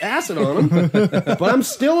I poured acid on them, but I'm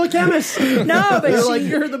still a chemist. No, but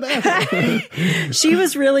you're the best. She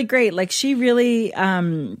was really great. Like, she really,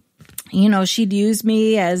 you know, she'd use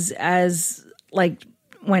me as like,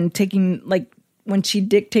 when she'd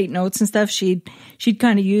dictate notes and stuff, she'd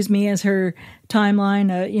kind of use me as her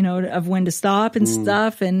timeline, you know, of when to stop and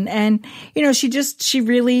stuff. And, you know, she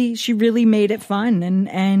really made it fun.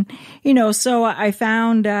 And, you know, so I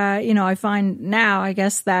found, you know, I find now, I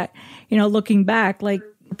guess, that, you know, looking back, like,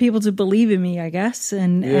 people to believe in me, I guess.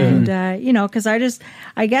 And, you know, cause I just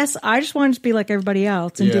wanted to be like everybody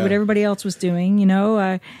else and do what everybody else was doing. You know,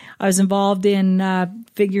 I was involved in,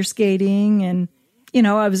 figure skating, and, you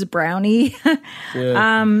know, I was a brownie.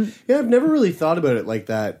 I've never really thought about it like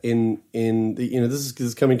that. In the, you know, this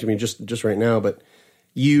is coming to me just right now. But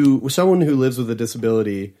someone who lives with a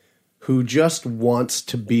disability, who just wants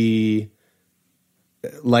to be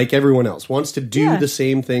like everyone else, wants to do the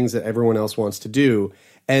same things that everyone else wants to do,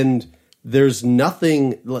 and there's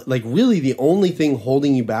nothing, like, really the only thing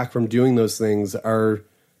holding you back from doing those things are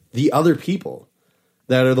the other people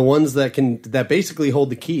that are the ones that basically hold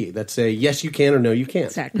the key, that say, yes, you can, or no, you can't.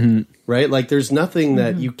 Exactly. Right? Like, there's nothing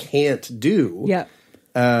that you can't do. Yeah.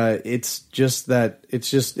 It's just that it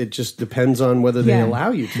just depends on whether they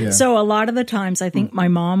allow you to. So a lot of the times I think my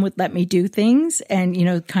mom would let me do things and, you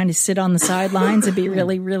know, kind of sit on the sidelines and be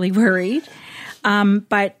really, really worried.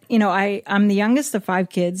 But, you know, I'm the youngest of 5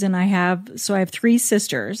 kids, and I have 3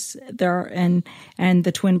 sisters there, and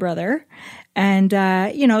the twin brother. And,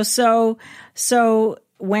 you know, so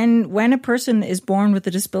when a person is born with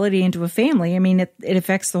a disability into a family, I mean, it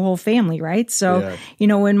affects the whole family, right? So, you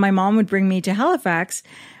know, when my mom would bring me to Halifax,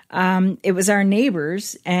 it was our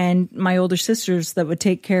neighbors and my older sisters that would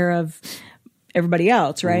take care of everybody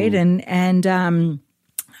else, right?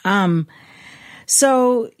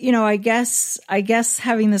 So, I guess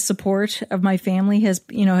having the support of my family has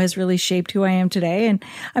really shaped who I am today. And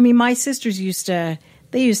I mean, my sisters used to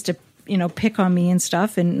pick on me and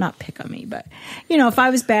stuff, and not pick on me, but if I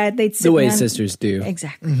was bad, they'd sit the way me on, sisters do.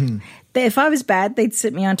 Exactly. Mm-hmm. If I was bad, they'd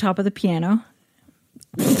sit me on top of the piano.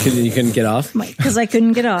 You couldn't get off? Because I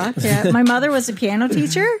couldn't get off. Yeah. My mother was a piano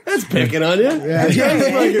teacher. That's picking on you. Yeah.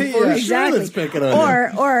 Exactly. Sure that's picking on you.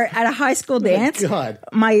 Or at a high school dance,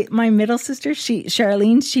 my middle sister,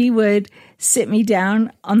 Charlene, she would sit me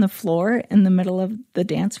down on the floor in the middle of the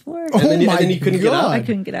dance floor. And then you couldn't get up? I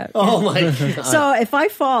couldn't get up. Oh, my God. So if I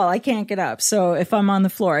fall, I can't get up. So if I'm on the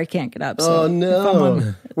floor, I can't get up. So oh,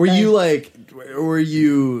 no. Were you mortified, or were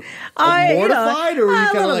you kind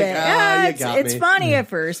of like, you got it's me? funny at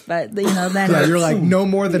first, but then you're like, no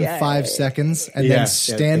more than 5 seconds, and then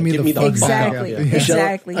stand me the fuck exactly, back.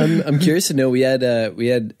 Exactly. I'm curious to know. We had a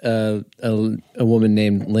woman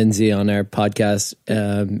named Lindsay on our podcast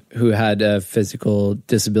who had a physical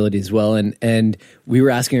disability as well, and we were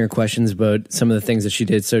asking her questions about some of the things that she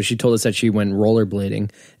did. So she told us that she went rollerblading,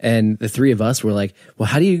 and the three of us were like, "Well,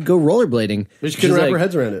 how do you go rollerblading?" But she couldn't wrap her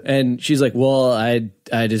heads around it, and she's like, "Well, I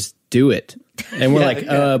just do it." And we're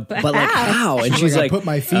but like how? And she's like, I put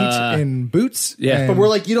my feet in boots. Yeah, but we're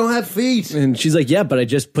like, you don't have feet. And she's like, yeah, but I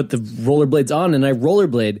just put the rollerblades on and I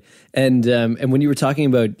rollerblade. And when you were talking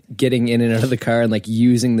about getting in and out of the car and like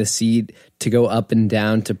using the seat to go up and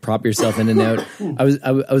down to prop yourself in and out,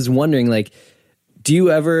 I was wondering, like, do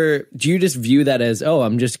you just view that as, oh,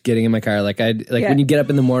 I'm just getting in my car? When you get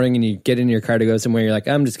up in the morning and you get in your car to go somewhere, you're like,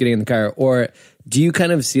 I'm just getting in the car. Or do you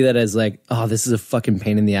kind of see that as like, oh, this is a fucking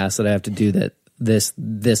pain in the ass that I have to do that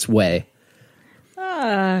this way?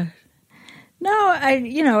 No,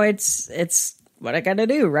 it's what I got to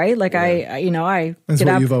do, right? Like I that's get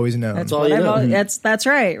what up, you've always known. That's all you know. That's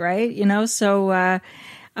right, right? So I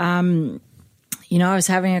was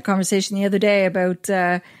having a conversation the other day about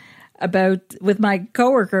with my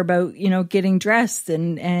coworker about getting dressed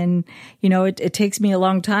and it takes me a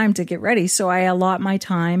long time to get ready, so I allot my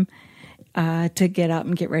time to get up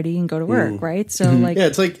and get ready and go to work, right? So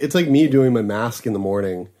it's like me doing my mask in the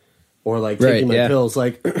morning, or like taking my pills.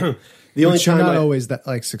 Like the only time not always that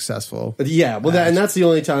like successful. Yeah, well, that's the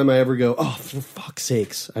only time I ever go, oh, for fuck's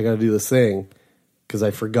sakes, I got to do this thing because I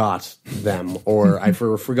forgot them, or I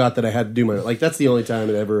forgot that I had to do my. Like that's the only time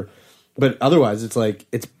it ever. But otherwise, it's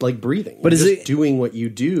like breathing. But is it doing what you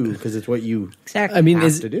do because it's what you exactly? I mean,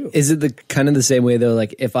 have to do? Is it the kind of the same way though?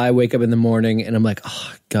 Like if I wake up in the morning and I'm like,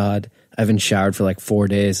 oh God, I haven't showered for like 4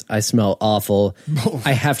 days. I smell awful.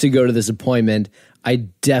 I have to go to this appointment. I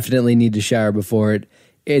definitely need to shower before it.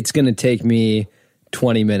 It's going to take me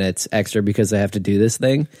 20 minutes extra because I have to do this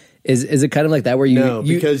thing. Is it kind of like that where you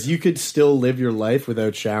because you could still live your life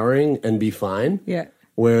without showering and be fine. Yeah.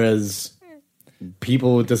 Whereas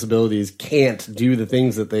people with disabilities can't do the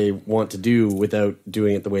things that they want to do without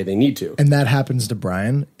doing it the way they need to. And that happens to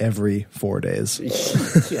Brian every 4 days.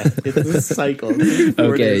 Yeah, it's a cycle.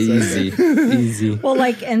 Okay, easy. Well,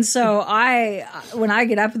 so when I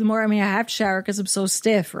get up in the morning, I have to shower because I'm so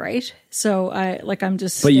stiff, right? So I'm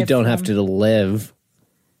just. But you don't have to live.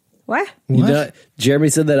 What? Jeremy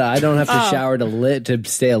said that I don't have to shower to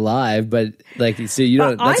stay alive, but so you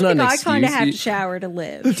don't. That's not an excuse. I kind of have to shower to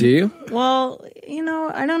live. Do you? Well,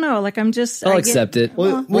 I don't know. Like I'm just. I'll accept it.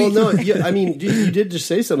 Well, no. Yeah, I mean, you did just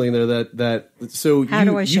say something there that. So how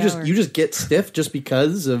do I shower? You just get stiff just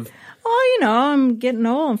because of. Oh, I'm getting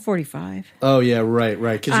old. I'm 45. Oh yeah, right.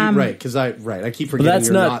 Because I keep forgetting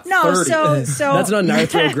you're not 30. So that's not an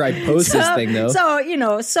arthrogryposis thing, though. So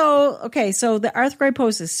the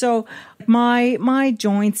arthrogryposis. So my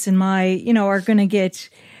joints and my are going to get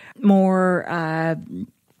more. You're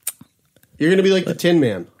going to be like the Tin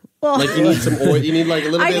Man. Well, like you need some oil. You need like a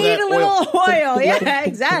little bit of that oil. I need a little oil. Yeah,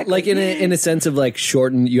 exactly. Like in a sense of like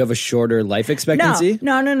you have a shorter life expectancy?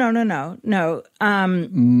 No.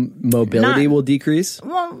 Mobility will decrease?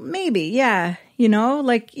 Well, maybe, yeah.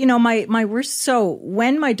 My worst. So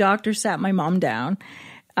when my doctor sat my mom down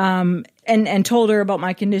and told her about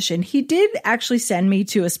my condition, he did actually send me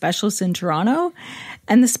to a specialist in Toronto.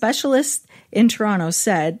 And the specialist in Toronto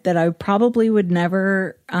said that I probably would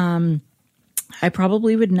never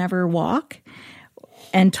walk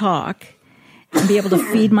and talk and be able to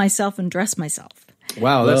feed myself and dress myself.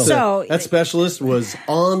 Wow, that specialist was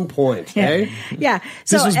on point, eh? Yeah.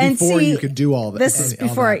 So this was before you could do all that. This is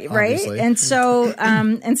before, right? Obviously. And so,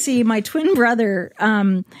 and see, my twin brother,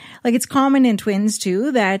 it's common in twins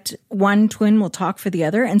too that one twin will talk for the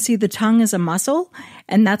other. And see, the tongue is a muscle,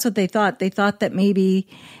 and that's what they thought. They thought that maybe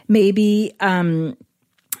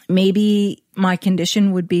my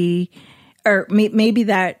condition would be. Or maybe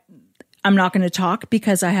that I'm not going to talk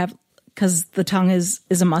because the tongue is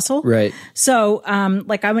a muscle. Right. So,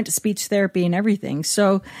 like I went to speech therapy and everything.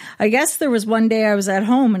 So I guess there was one day I was at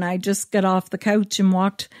home and I just got off the couch and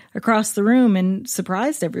walked across the room and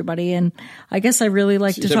surprised everybody. And I guess I really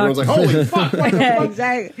like to talk. Everyone's like, holy fuck, what the fuck?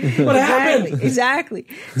 Exactly. What happened? Exactly.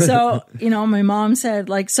 So, my mom said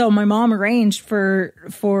my mom arranged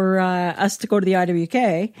for us to go to the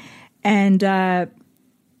IWK and,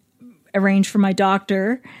 arranged for my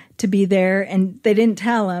doctor to be there, and they didn't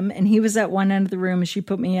tell him, and he was at one end of the room and she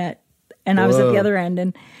put me I was at the other end,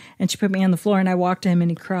 and she put me on the floor, and I walked to him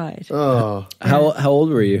and he cried. Oh. How old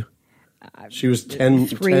were you? She was 10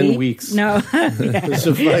 weeks. No. It's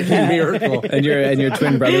a fucking miracle. And your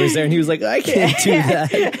twin brother was there, and he was like, I can't do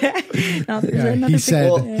that. He said,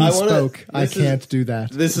 I can't do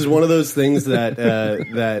that. This is one of those things that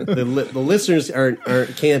the listeners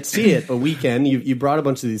can't see it, but we can. You brought a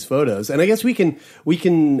bunch of these photos, and I guess we can.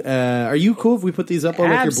 Are you cool if we put these up on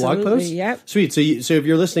your blog post? Yep. Sweet. So if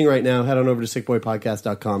you're listening right now, head on over to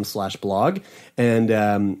sickboypodcast.com/blog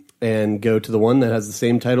and go to the one that has the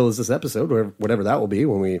same title as this episode, or whatever that will be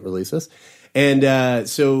when we release this. And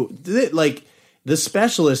the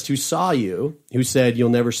specialist who saw you, who said you'll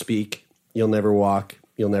never speak, you'll never walk,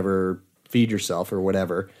 you'll never feed yourself, or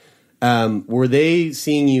whatever. Were they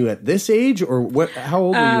seeing you at this age, or what? How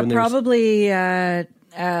old were you? When probably a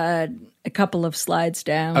couple of slides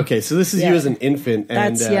down. Okay, so this is you as an infant.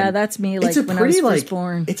 And, that's me. Like when I was first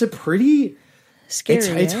born. It's a pretty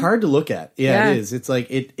scary. It's hard to look at. Yeah, it is. It's like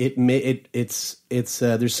it's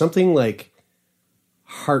there's something like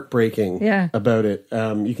heartbreaking about it.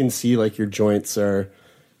 You can see like your joints are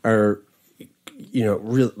real.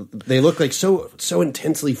 They look like so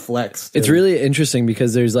intensely flexed. It's really interesting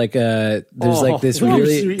because there's like this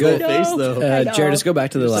really good face though. Jared, just go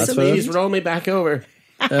back to the last photo. Please roll me back over.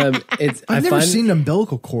 I've never seen an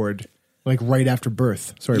umbilical cord. Like right after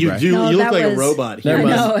birth. Sorry, you Brad. do. You look like a robot. Here.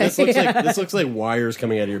 This looks like wires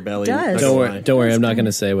coming out of your belly. Does. Don't worry. I'm not going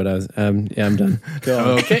to say what I was. I'm done.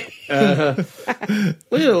 Okay. So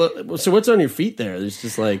what's on your feet there? There's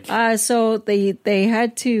just like. So they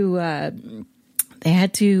had to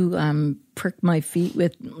prick my feet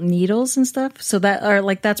with needles and stuff. So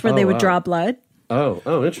that's where they would draw blood.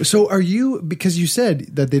 Oh, interesting. So are you, because you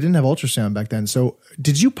said that they didn't have ultrasound back then, so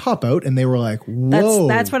did you pop out and they were like, whoa?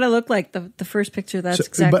 That's what I look like. The first picture, that's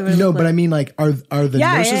exactly what I look like. But I mean, like, are the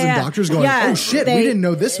nurses and doctors going, oh shit, we didn't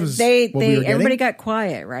know this was what we were getting? Everybody got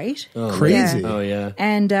quiet, right? Oh, crazy. Yeah. Oh, yeah.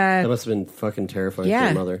 And that must have been fucking terrifying for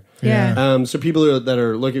your mother. Yeah. So people that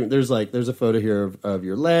are looking, there's a photo here of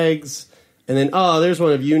your legs. And then, there's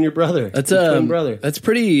one of you and your brother. That's your twin brother. That's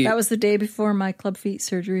pretty. That was the day before my club feet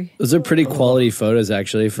surgery. Those are pretty quality photos,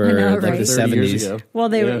 actually, for the 70s. Well,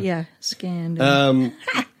 they were scanned.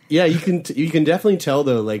 Yeah, you can definitely tell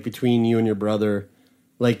though, like between you and your brother,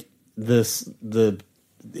 like the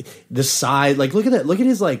side. Like look at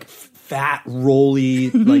his like fat, rolly,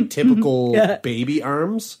 like typical baby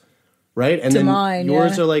arms, right? And then mine,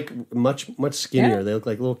 yours are like much skinnier. Yeah. They look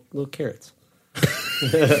like little carrots.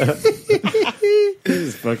 It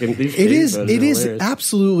is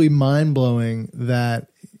absolutely mind-blowing that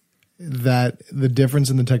the difference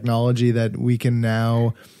in the technology that we can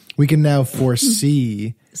now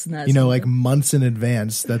foresee, like months in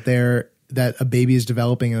advance that a baby is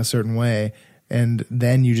developing in a certain way, and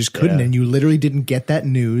then you just couldn't, and you literally didn't get that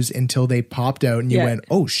news until they popped out, and you went,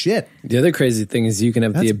 oh shit. The other crazy thing is you can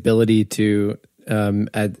have the ability to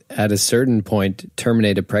at a certain point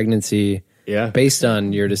terminate a pregnancy. Yeah, based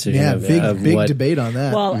on your decision. Yeah, big debate on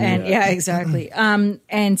that. Well, and exactly.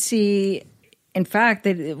 And see, in fact,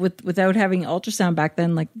 without having ultrasound back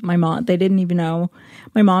then, like my mom didn't even know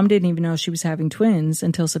she was having twins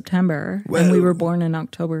until September, and we were born in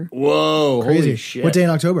October. Whoa, crazy! Holy shit. What day in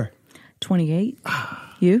October? 28.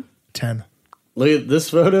 You? 10. Look at this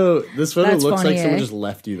photo. This photo looks like someone just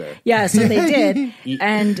left you there. Yeah, so they did.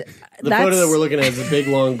 And the photo that we're looking at is a big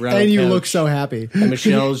long brown and you couch, look so happy. And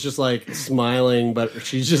Michelle's just like smiling, but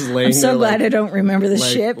she's just laying I'm so there. glad I don't remember the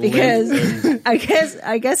shit because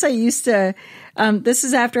I guess I used to. This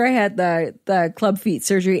is after I had the club feet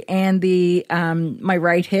surgery and the my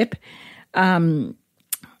right hip. So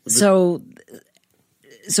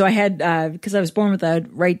I had because I was born with a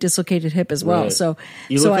right dislocated hip as well. Right. So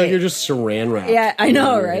you look like you're just saran wrapped. Yeah, I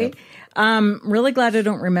know, right? Really glad I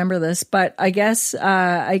don't remember this, but I guess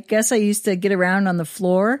I used to get around on the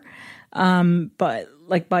floor, but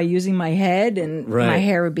like by using my head, and my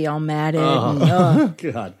hair would be all matted.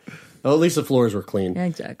 God. Oh, at least the floors were clean. Yeah,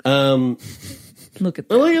 exactly. Look at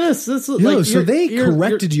that. Look at this. This so they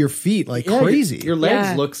corrected your feet like crazy. Your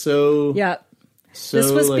legs look so. Yeah. So,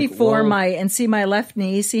 this was like, before well- and see my left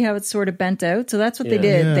knee, see how it's sort of bent out? So that's what they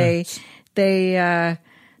Yeah. did. Yeah.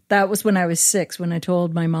 That was when I was 6, when I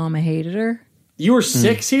told my mom I hated her. You were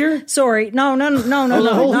 6 here? Sorry. No,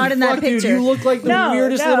 holy not in that fuck, dude, picture. you look like the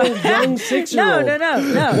weirdest little young 6-year-old.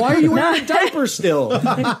 No. Why are you wearing a diaper still? No,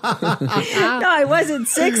 I wasn't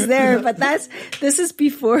 6 there, but this is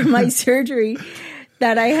before my surgery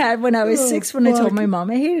that I had when I was 6 when I told my mom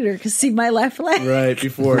I hated her because see my left leg. Right,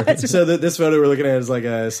 before. So this photo we're looking at is like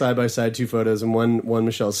a side-by-side 2 photos, and one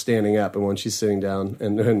Michelle's standing up and one she's sitting down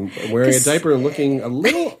and wearing a diaper and looking a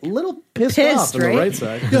little pissed off on right? the right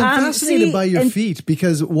side. Yeah, I'm fascinated by your feet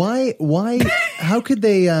because why how could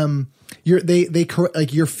they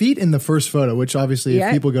like your feet in the first photo, which obviously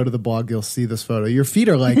if people go to the blog you'll see this photo. Your feet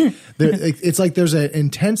are like it's like there's an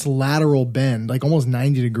intense lateral bend, like almost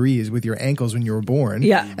 90 degrees with your ankles when you were born.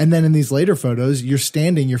 Yeah. And then in these later photos, you're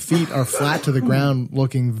standing, your feet are flat to the ground,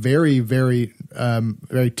 looking very, very,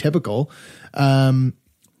 very typical.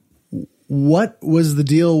 What was the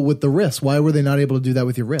deal with the wrists? Why were they not able to do that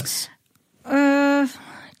with your wrists?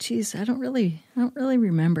 Geez, I don't really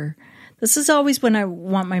remember. This is always when I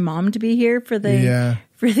want my mom to be here for the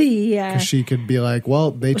 'Cause she could be like,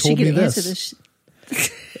 well, they told me this.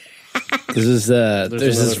 There's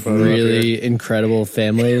this really incredible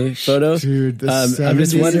family photo. Dude, the I'm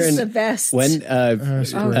just 70s. wondering This is the best. when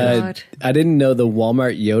God. I didn't know the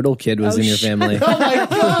Walmart Yodel kid was in your family. Oh my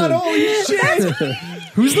god, holy shit!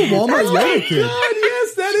 Who's the Walmart Oh my Yoda kid? god,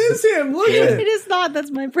 yes, that is him. Look at It it. is not.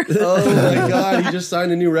 That's my brother. Oh my god, he just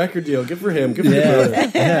signed a new record deal. Good for him. Good for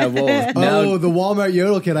him. Yeah, well, now Oh, the Walmart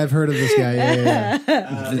Yodel kid. I've heard of this guy. Yeah.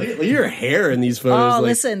 Look at your hair in these photos. Oh, like,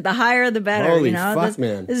 listen, the higher the better. Holy you know, fuck,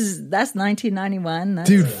 man. That's 1991. That's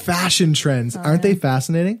Dude, fashion trends. Aren't they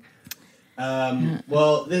fascinating?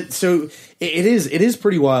 Well, so it is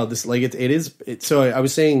pretty wild. This like it is. So I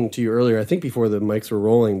was saying to you earlier, I think before the mics were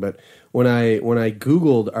rolling, but when I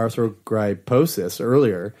Googled arthrogryposis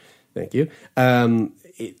earlier, thank you, on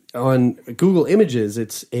Google Images,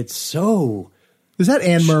 it's so. Is that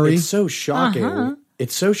Anne Murray? It's so shocking. Uh-huh.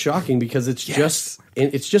 It's so shocking because it's just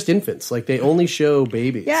infants. Like they only show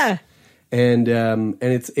babies. Yeah. And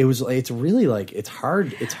it's really like it's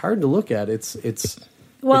hard to look at. It's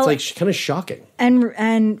like kind of shocking. And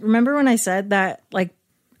remember when I said that like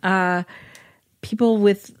people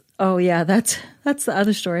with that's the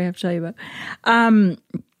other story I have to tell you about.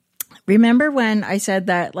 Remember when I said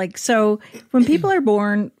that like so when people are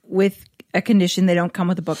born with a condition they don't come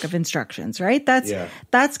with a book of instructions, right?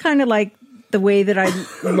 That's kind of like the way that I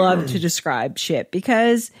love to describe shit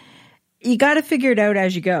because you got to figure it out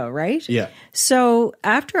as you go, right? Yeah. So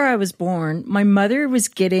after I was born, my mother was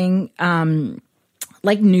getting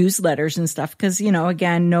like newsletters and stuff because, you know,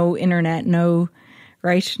 again, no internet, no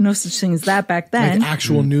such thing as that back then. Like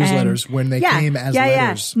actual newsletters when they came as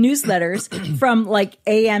letters. Yeah, newsletters from like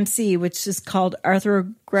AMC, which is called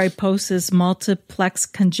Arthrogryposis Multiplex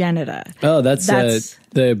Congenita. Oh, that's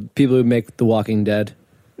the people who make The Walking Dead.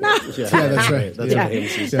 No. Yeah, that's right. That's Yeah. what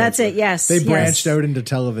AMC said. That's it. Yes, They branched out into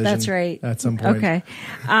television. That's right. At some point. Okay.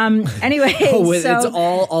 Anyway, It's so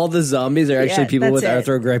all the zombies are actually people with that's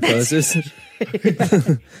it. arthrogryposis.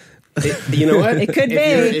 You know what? It could be.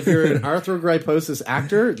 If you're an arthrogryposis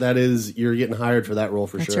actor, you're getting hired for that role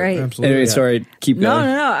for That's sure. right. Absolutely. Anyway, sorry, keep going.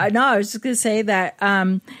 No. I was just going to say that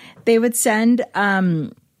they would send,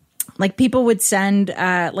 like people would send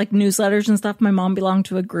like newsletters and stuff. My mom belonged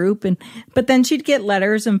to a group, but then she'd get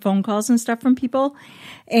letters and phone calls and stuff from people.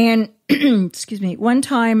 And excuse me, one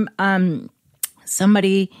time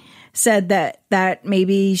somebody said that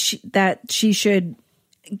maybe she should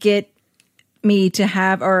get me to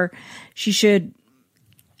have, or she should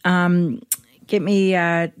get me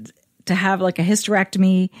to have like a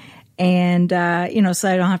hysterectomy, and so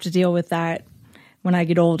I don't have to deal with that when I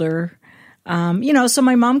get older. So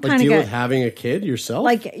my mom kind of deal got with having a kid yourself,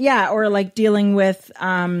 or like dealing with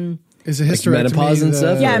Is a hysterectomy menopause and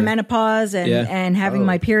stuff? yeah, menopause and having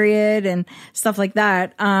my period and stuff like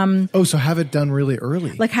that. so have it done really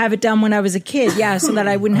early. Like have it done when I was a kid, so that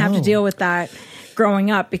I wouldn't have to deal with that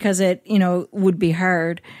growing up because it, would be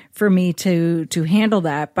hard for me to handle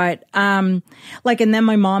that. But and then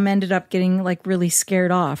my mom ended up getting like really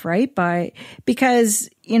scared off, right? Because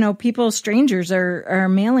strangers are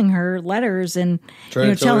mailing her letters and trying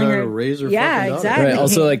to tell telling her her how to raise her yeah, fucking daughter. exactly. Right.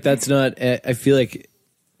 Also, like that's not. I feel like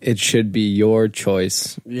it should be your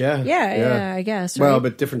choice. Yeah, I guess. Right? Well,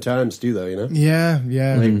 but different times do though, Yeah.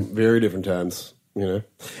 like very different times,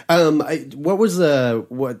 What was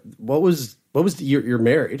you're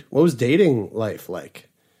married? What was dating life like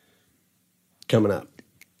coming up?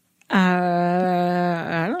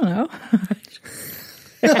 I don't know.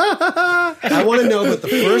 I want to know about the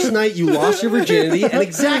first night you lost your virginity and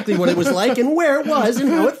exactly what it was like and where it was and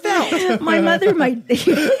how it felt. My mother might.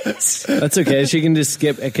 That's okay. She can just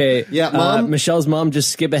skip. Okay. Yeah, Mom. Michelle's mom,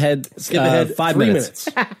 just skip ahead. 5 3 minutes.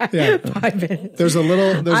 Yeah. 5 minutes. There's a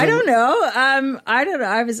little. I don't know. I don't know.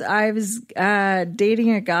 I was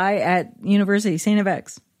dating a guy at University, St.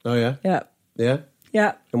 FX. Oh, yeah? Yeah. Yeah?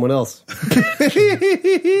 Yeah. And what else?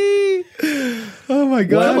 Oh my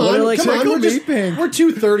God! We're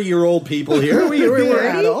two 30-year-old people here. We're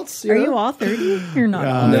adults. Are you all 30? You're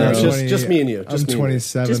not. No, it's just me and you. I'm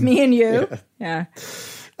 27. Just me and you. Yeah.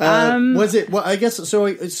 Was it? Well, I guess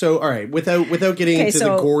so. All right. Without getting into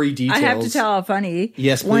the gory details, I have to tell how funny.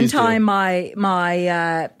 Yes, please. One time,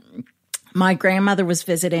 my grandmother was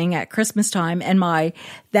visiting at Christmas time, and my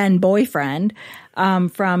then boyfriend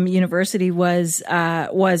from university was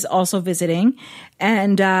also visiting,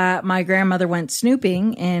 and my grandmother went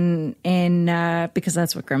snooping in because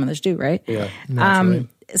that's what grandmothers do, right? Yeah.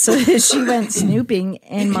 So she went snooping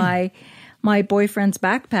in my boyfriend's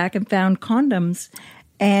backpack and found condoms,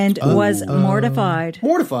 and was mortified.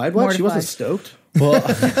 Mortified? What? She wasn't stoked. Well,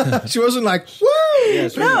 she wasn't like, woo! Yeah,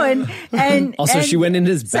 no, and also she went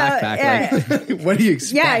into his backpack. Like, what do you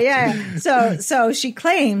expect? Yeah. So she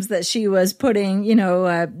claims that she was putting,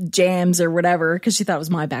 jams or whatever because she thought it was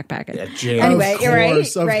my backpack. Yeah, jams. Anyway,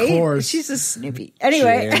 of course. She's a Snoopy.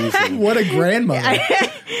 Anyway, what a grandmother!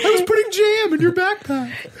 I was putting jam in your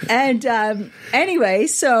backpack. And anyway,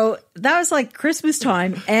 so that was like Christmas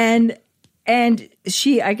time, and I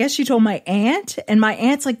guess she told my aunt, and my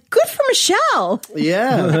aunt's like, good for Michelle.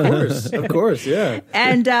 Yeah, of course, yeah.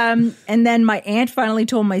 And then my aunt finally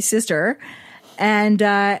told my sister, and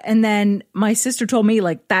then my sister told me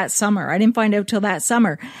like that summer. I didn't find out till that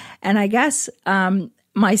summer, and I guess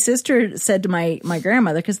my sister said to my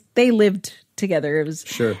grandmother, because they lived together. It was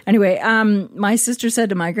sure. Anyway, my sister said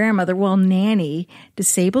to my grandmother, "Well, Nanny,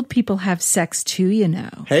 disabled people have sex too, you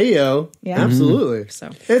know." Hey yo, yeah, absolutely.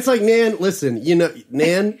 So it's like, Nan, listen,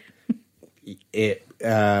 Nan,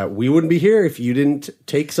 we wouldn't be here if you didn't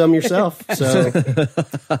take some yourself. So,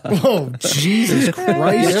 oh Jesus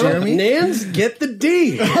Christ, Jeremy, Nans get the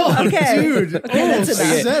D. Oh, okay, dude,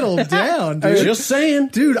 settle down, dude. Just saying,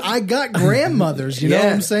 dude. I got grandmothers. You know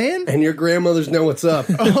what I'm saying? And your grandmothers know what's up.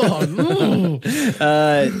 I'm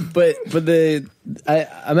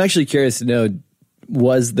actually curious to know: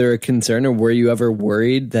 was there a concern, or were you ever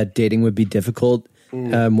worried that dating would be difficult?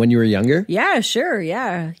 When you were younger? Yeah, sure.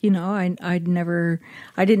 Yeah. I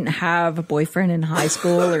didn't have a boyfriend in high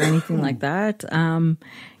school or anything like that.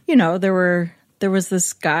 There was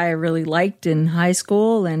this guy I really liked in high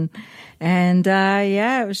school and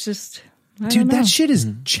it was just, dude, that shit is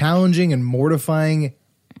challenging and mortifying,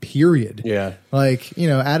 period. Yeah. Like,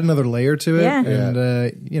 add another layer to it. Yeah.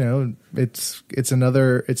 And, it's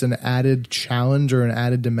an added challenge or an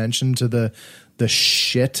added dimension to the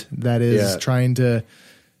shit that is trying to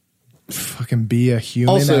fucking be a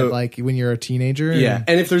human also, like when you're a teenager. Yeah.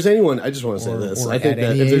 And if there's anyone, I just want to say this. I think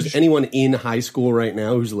that if there's anyone in high school right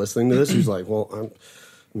now who's listening to this, who's like, well, I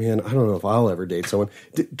don't know if I'll ever date someone.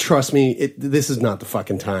 Trust me, this is not the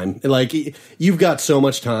fucking time. Like, you've got so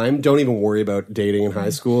much time. Don't even worry about dating in high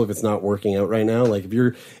school if it's not working out right now. Like,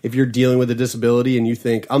 if you're dealing with a disability and you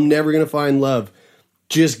think, I'm never going to find love,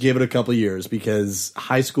 just give it a couple years, because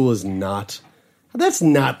high school is not... That's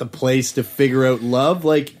not the place to figure out love.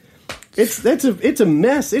 Like, it's a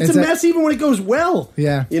mess. It's a mess even when it goes well.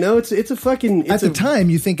 Yeah, it's a fucking. At the time,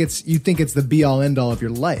 you think it's the be all end all of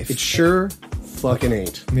your life. It sure fucking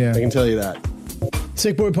ain't. Yeah, I can tell you that.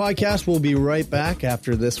 Sick Boy Podcast will be right back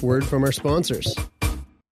after this word from our sponsors.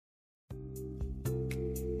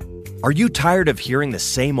 Are you tired of hearing the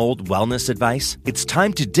same old wellness advice? It's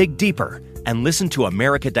time to dig deeper and listen to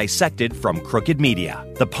America Dissected from Crooked Media,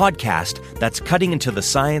 the podcast that's cutting into the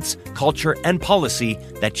science, culture, and policy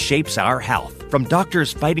that shapes our health. From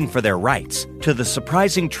doctors fighting for their rights to the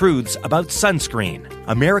surprising truths about sunscreen,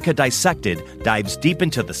 America Dissected dives deep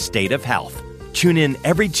into the state of health. Tune in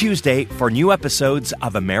every Tuesday for new episodes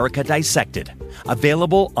of America Dissected,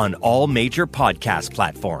 available on all major podcast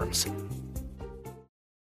platforms.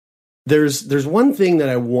 There's one thing that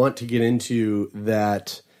I want to get into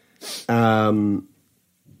that this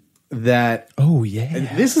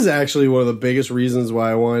is actually one of the biggest reasons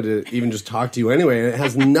why I wanted to even just talk to you anyway, and it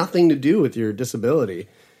has nothing to do with your disability,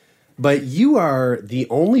 but you are the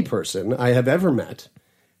only person I have ever met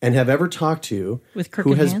and have ever talked to with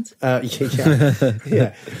crooked hands.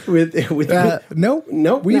 Yeah. We've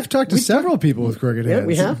talked to several people with crooked hands.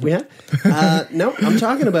 We have. No, I'm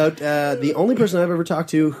talking about the only person I've ever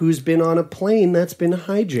talked to who's been on a plane that's been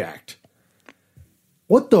hijacked.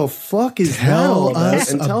 What the fuck is that all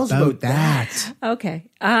about? And tell us about that. Okay.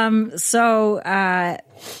 So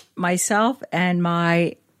myself and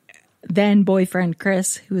my then boyfriend,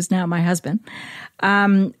 Chris, who is now my husband,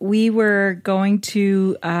 we were going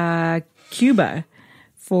to Cuba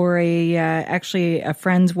for actually a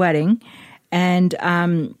friend's wedding. And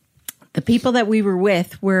the people that we were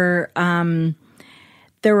with were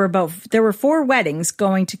there were 4 weddings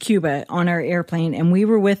going to Cuba on our airplane, and we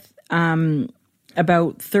were with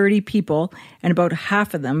about 30 people, and about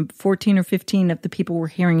half of them, 14 or 15 of the people, were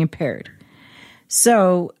hearing impaired.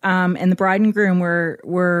 So, and the bride and groom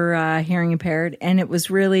were hearing impaired, and it was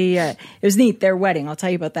really it was neat, their wedding. I'll tell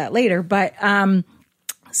you about that later. But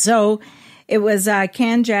so it was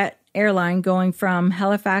CanJet airline going from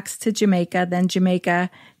Halifax to Jamaica, then Jamaica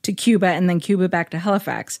to Cuba, and then Cuba back to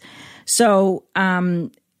Halifax. So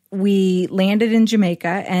we landed in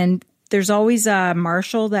Jamaica, and there's always a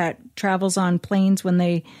marshal that travels on planes when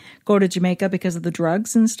they go to Jamaica because of the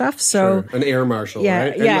drugs and stuff. So an air marshal, yeah,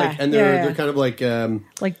 right? Yeah, and they're kind of like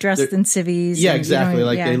dressed in civvies. Yeah, and, exactly.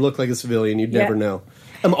 They look like a civilian. You'd never know.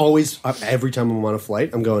 I'm always every time I'm on a flight,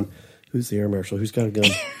 I'm going, "Who's the air marshal? Who's got a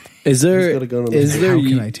gun? Is there How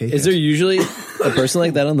can I take is there usually a person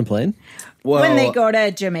like that on the plane? Well, when they go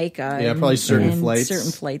to Jamaica, probably certain flights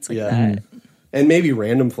like that, and maybe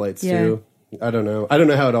random flights Yeah. too. I don't know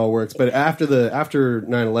how it all works, but after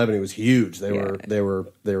 9/11, it was huge. They were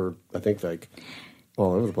I think like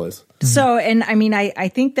all over the place. So, and I mean, I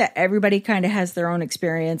think that everybody kind of has their own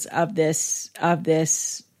experience of this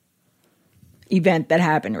event that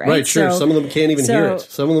happened, right? Right, sure. Some of them can't even hear it.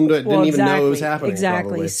 Some of them didn't even know it was happening.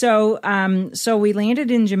 Exactly. Probably. So we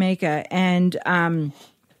landed in Jamaica, and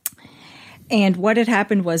what had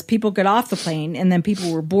happened was people got off the plane, and then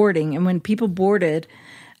people were boarding, and when people boarded,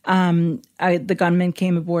 the gunman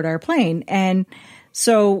came aboard our plane, and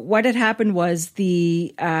so what had happened was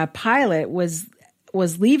the pilot was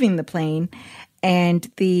leaving the plane, and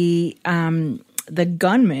the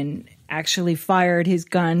gunman actually fired his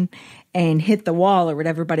gun and hit the wall or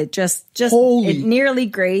whatever, but it just it nearly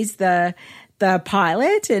grazed the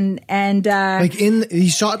pilot and he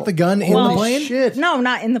shot the gun in the plane? Shit. No,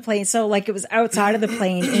 not in the plane. So like it was outside of the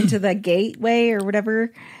plane into the gateway or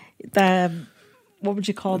whatever. What would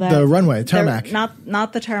you call that? The runway, tarmac.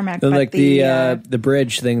 Not the tarmac, but like the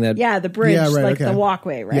bridge thing that. Yeah, the bridge, the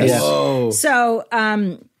walkway, right? Yes. Whoa. So,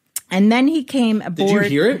 and then he came aboard. Did you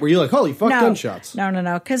hear it? Were you like, holy fuck, gunshots? No,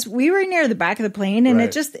 because we were near the back of the plane, and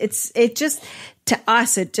it just to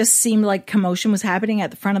us, it just seemed like commotion was happening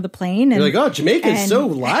at the front of the plane. And you're like, oh, Jamaica is so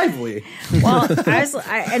lively. Well,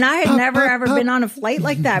 I had never ever been on a flight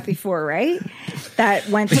like that before, right? That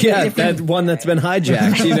went to that one that's been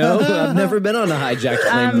hijacked. You know, I've never been on a hijacked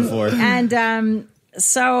plane before. And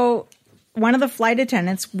so one of the flight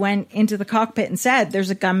attendants went into the cockpit and said, "There's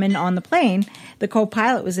a gunman on the plane." The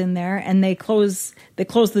co-pilot was in there, and they closed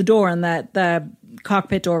the door, and the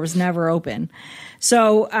cockpit door was never open.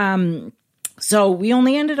 So, so we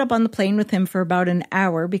only ended up on the plane with him for about an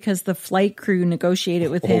hour because the flight crew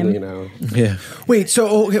negotiated with him. Only an hour. Yeah. Wait.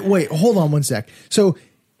 Hold on one sec. So,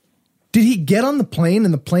 did he get on the plane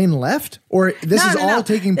and the plane left, or this is all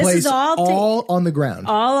taking place all on the ground?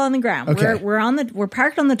 All on the ground. Okay. We're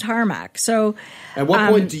parked on the tarmac. So, at what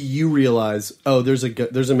point do you realize? Oh, there's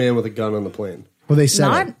a man with a gun on the plane. Well, they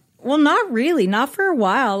said it. Well, not really. Not for a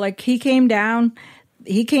while. Like he came down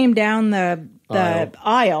the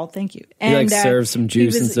aisle. Thank you. And served some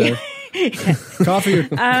juice and stuff. coffee or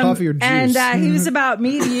juice. And he was about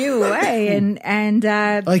me to you away, and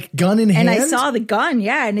like gun in hand. And I saw the gun,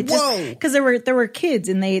 and it just because there were kids,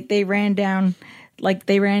 and they ran down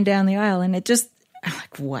the aisle, and it just I'm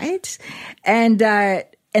like what, and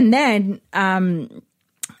then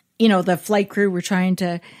the flight crew were trying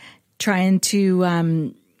to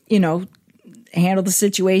handle the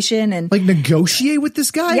situation and like negotiate with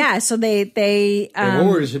this guy. Yeah, so they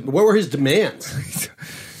what were his demands?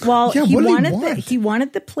 Well, he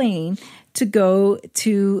wanted the plane to go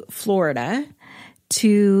to Florida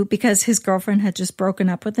because his girlfriend had just broken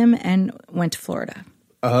up with him and went to Florida.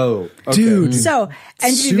 Oh, okay. Dude. So,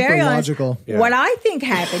 and to be very honest, logical. What I think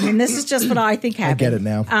happened, and this is just what I think happened. I get it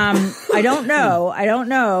now. I don't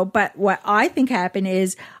know, but what I think happened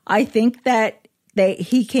is I think that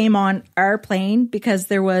he came on our plane because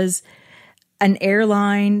there was an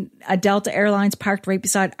airline, a Delta Airlines parked right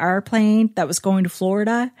beside our plane that was going to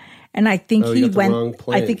Florida. And I think he went,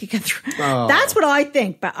 I think he got through. Oh. That's what I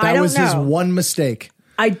think, but I don't know. That was his one mistake.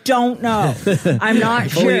 I don't know. I'm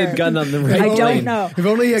not sure. Only had gun on the right. I don't know. If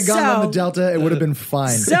only he had gone on the Delta, it would have been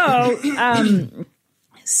fine.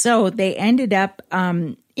 So they ended up,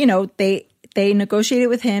 they negotiated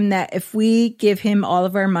with him that if we give him all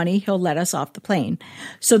of our money, he'll let us off the plane.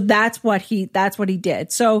 So that's what he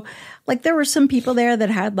did. So like there were some people there that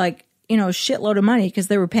had like, you know, a shitload of money because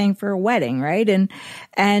they were paying for a wedding, right?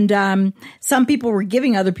 And some people were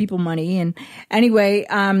giving other people money. And anyway,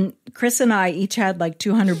 Chris and I each had like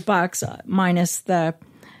 $200 minus the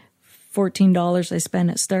 $14 I spent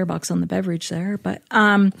at Starbucks on the beverage there. But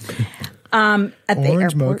at the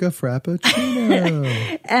Orange airport. mocha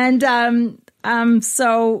frappuccino. And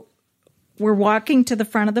so we're walking to the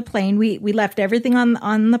front of the plane. We left everything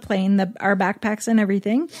on the plane, our backpacks and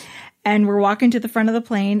everything. And we're walking to the front of the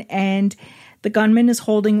plane, and the gunman is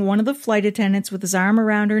holding one of the flight attendants with his arm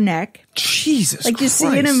around her neck. Jesus like Christ. you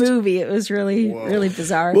see in a movie. It was really, really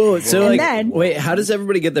bizarre. Whoa, so and like, then, wait, how does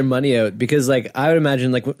everybody get their money out? Because like, I would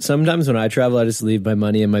imagine like sometimes when I travel, I just leave my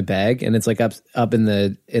money in my bag, and it's like up in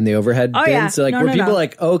the overhead bin. yeah. So like, No, were no, people no.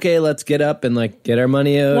 like, okay, let's get up and like get our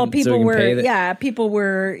money out? well, so people we can pay were, people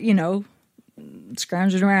were, you know,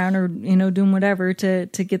 scrounging around or, you know, doing whatever to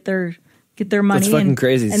get their money. That's fucking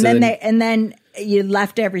crazy. And So then you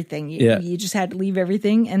left everything. You just had to leave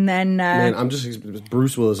everything. And then, Man, I'm just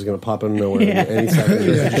Bruce Willis is going to pop out of nowhere any second.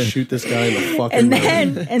 Just shoot this guy in the fucking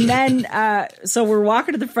mouth. So we're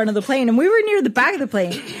walking to the front of the plane, and we were near the back of the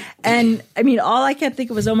plane. And I mean, all I kept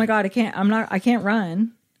thinking was, "Oh my god, I can't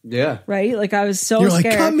run." Yeah. Right? Like I was so You're scared.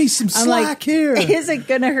 like, cut me some I'm slack like, here. Is it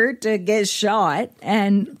going to hurt to get shot?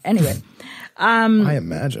 And anyway. I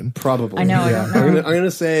imagine. Probably. I know. Yeah. I don't know. I'm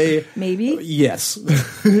gonna say maybe. Yes.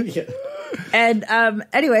 Yeah. And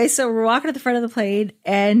anyway, so we're walking to the front of the plane,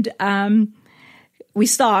 and we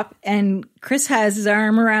stop, and Chris has his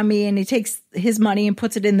arm around me, and he takes his money and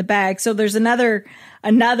puts it in the bag. So there's another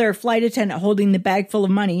flight attendant holding the bag full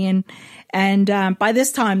of money, and by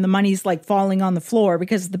this time the money's like falling on the floor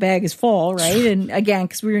because the bag is full, right? And again,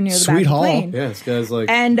 because we were near the back of the plane. Yeah, this guy's like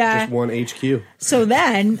And, just one HQ. So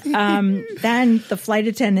then the flight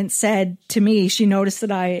attendant said to me, she noticed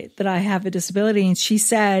that I have a disability, and she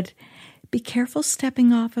said, "Be careful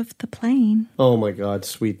stepping off of the plane." Oh my God,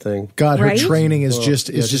 sweet thing. God, her Right? training is just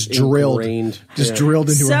drilled, ingrained. drilled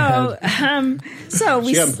into her head. So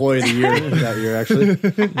we She got employee of the year that year, actually.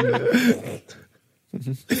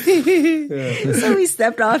 So we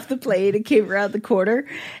stepped off the plane and came around the corner,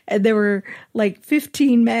 and there were like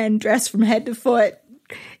 15 men dressed from head to foot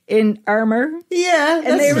in armor. Yeah,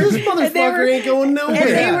 and they were, this motherfucker ain't going nowhere. And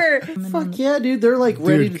they were fuck yeah, dude. They're like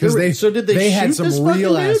ready because did they had shoot some this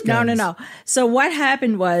real fucking ass dude? guns. No. So what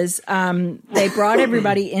happened was they brought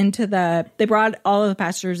everybody they brought all of the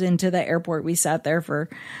passengers into the airport. We sat there for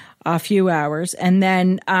a few hours, and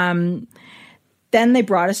then they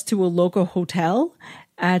brought us to a local hotel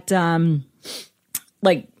at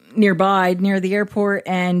like nearby near the airport,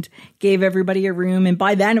 and gave everybody a room. And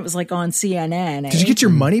by then it was like on CNN. Did you get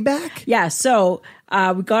your money back? Yeah. So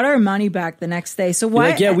we got our money back the next day. So what?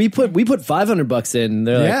 Like, yeah, we put $500 in.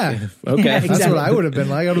 They're like, okay, Yeah, That's what I would have been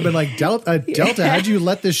like. I would have been like, Delta, how'd you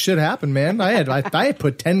let this shit happen, man? I had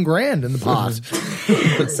put 10 grand in the pot.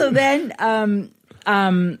 So then,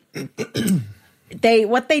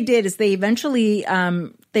 what they did is they eventually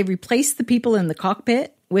they replaced the people in the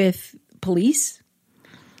cockpit with police.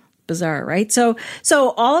 Bizarre, right? So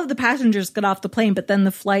all of the passengers got off the plane, but then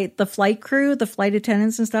the flight crew, the flight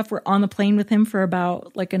attendants and stuff were on the plane with him for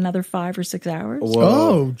about like another 5 or 6 hours. Whoa.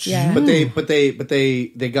 Oh, yeah. But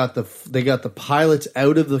they got the pilots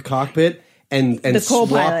out of the cockpit and The swapped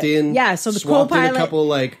co-pilot. in. Yeah, so the swapped in co-pilot- a couple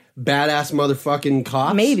like badass motherfucking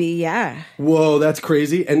cops. Maybe, yeah. Whoa, that's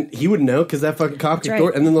crazy. And he would know because that fucking cockpit That's right.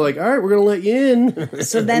 door. And then they're like, all right, we're gonna let you in.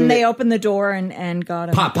 So then they opened the door and got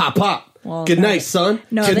him. Pop, pop, pop. Well, Good no. night, son.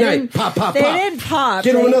 No, Good they night. didn't- Pop, pop, they pop. didn't pop.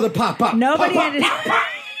 Get him They- another pop, pop. Nobody pop, had pop.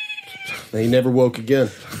 And he never woke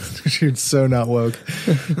again. Dude, so not woke.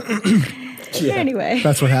 Anyway.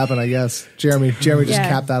 That's what happened, I guess. Jeremy just Yeah,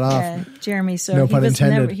 capped that off. yeah, Jeremy. So No he pun was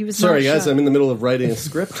intended. Never, he was Sorry, not guys. shocked. I'm in the middle of writing a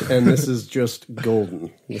script, and this is just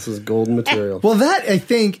golden. This is golden material. Well, that I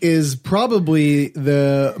think is probably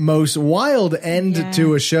the most wild end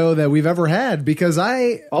to a show that we've ever had because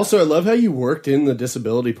I love how you worked in the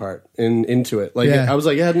disability part into it. Like Yeah. I was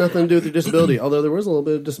like, it had nothing to do with your disability, although there was a little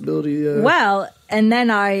bit of disability. Well, and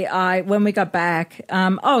then I when we got back,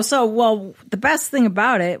 the best thing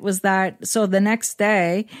about it was that, so the next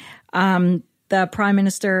day, the Prime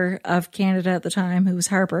Minister of Canada at the time, who was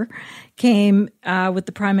Harper, came with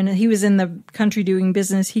the Prime Minister. He was in the country doing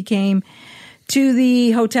business. He came to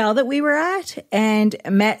the hotel that we were at and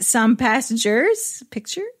met some passengers.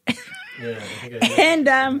 Picture? Yeah, I think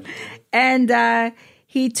I and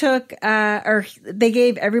he took, or they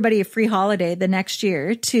gave everybody a free holiday the next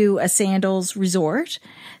year to a Sandals resort,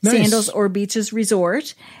 Nice. Sandals or Beaches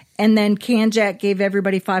resort. And then CanJet gave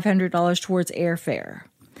everybody $500 towards airfare.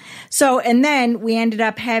 So, and then we ended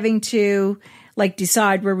up having to like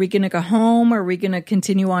decide, were we going to go home or are we going to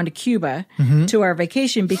continue on to Cuba to our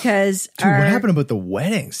vacation? Because Dude, what happened about the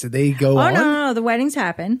weddings? Did they go on? No, the weddings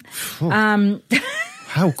happened. What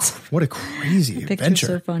a crazy Picture's adventure.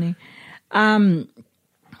 so funny.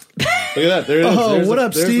 Look at that. There it is. Oh, There's what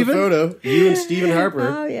up, there's Steven? The photo. You and Stephen Harper.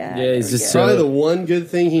 Oh, yeah. Yeah, he's just Probably the one good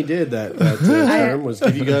thing he did that term was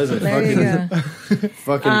give you guys a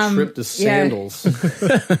fucking trip to sandals.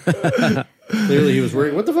 Clearly he was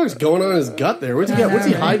worried. What the fuck's going on in his gut there? What's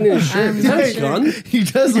he hiding in his shirt? Is that a gun? He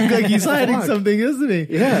does look like he's hiding something, isn't he?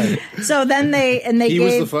 Yeah. So then he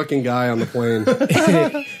was the fucking guy on the plane.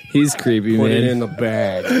 He's creepy, Put man. it in the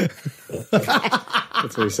bag.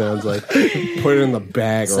 That's what he sounds like. Put it in the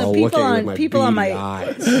bag, or I'll look at you with my beady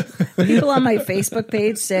eyes. People on my Facebook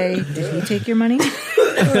page say, "Did he take your money?"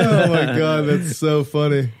 Oh my god, that's so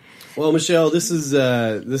funny. Well, Michelle, this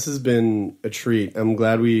has been a treat. I'm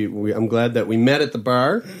glad I'm glad that we met at the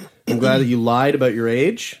bar. I'm glad that you lied about your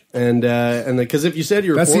age, and because if you said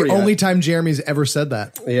you were That's 40, the only time Jeremy's ever said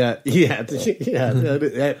that. Yeah.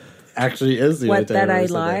 That actually is the only What, time that I've I ever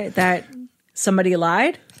said lied? That somebody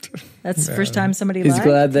lied? That's the first time somebody He's lied?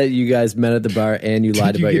 glad that you guys met at the bar and you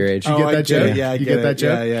lied about your age. You get that joke? Yeah, I you get get that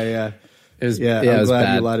joke? Yeah. It was, Yeah, it I'm was glad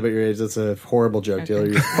bad. you lied about your age. That's a horrible joke, Taylor.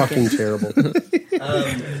 You're fucking terrible. But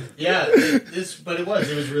it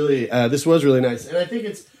was really, this was really nice. And I think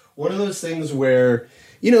it's one of those things where,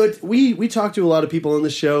 we talk to a lot of people on the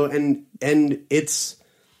show and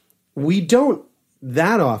we don't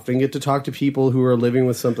that often get to talk to people who are living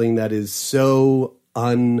with something that is so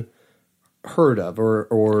unheard of or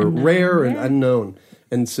rare and unknown.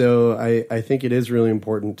 And so I think it is really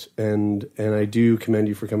important, and I do commend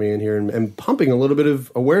you for coming in here and pumping a little bit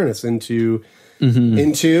of awareness into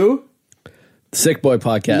Sick Boy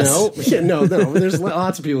Podcast. No. There's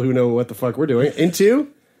lots of people who know what the fuck we're doing.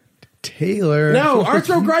 Into Taylor. No,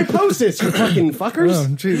 Arthrogryposis, you fucking fuckers. Oh,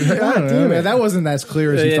 geez. God damn it. That wasn't as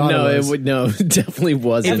clear as you thought it was. It definitely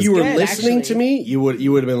wasn't. If you were listening to me, you would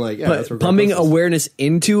have been like, yeah, but pumping awareness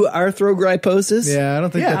into arthrogryposis? Yeah, I don't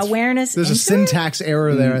think that's awareness. There's a syntax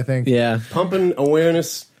error there, I think. Yeah. Pumping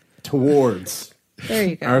awareness towards there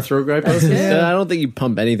you go. Arthrogryposis. I don't think you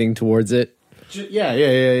pump anything towards it. Yeah.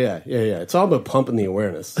 It's all about pumping the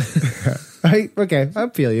awareness. Okay, I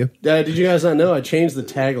feel you. Did you guys not know? I changed the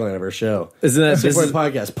tagline of our show. Isn't that Sick Boy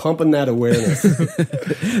Podcast? Pumping that awareness.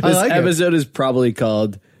 This episode is probably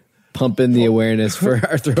called "Pumping the Awareness for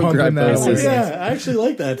Arthrogryposis." Yeah, I actually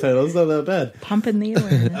like that title. It's not that bad. Pumping the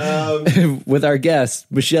awareness. With our guest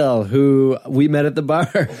Michelle, who we met at the bar.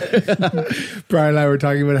 Brian and I were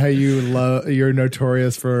talking about how you're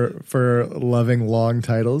notorious for loving long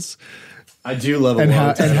titles. I do love a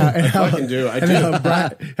long title. I fucking do.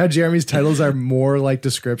 How Jeremy's titles are more like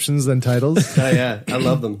descriptions than titles. Yeah, I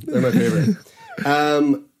love them. They're my favorite. I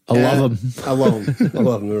love them. I love them. They're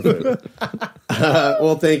my favorite.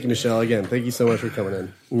 Well, thank you, Michelle. Again, thank you so much for coming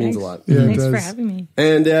in. It means a lot. Yeah, Thanks for having me.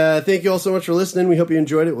 And thank you all so much for listening. We hope you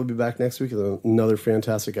enjoyed it. We'll be back next week with another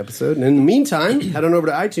fantastic episode. And in the meantime, head on over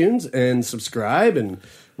to iTunes and subscribe and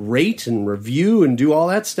rate and review and do all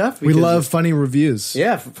that stuff. We love funny reviews.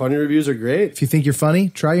 Yeah, funny reviews are great. If you think you're funny,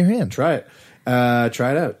 try your hand. Try it.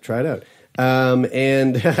 Try it out.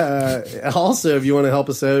 And also, if you want to help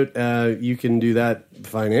us out, you can do that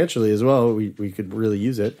financially as well. We could really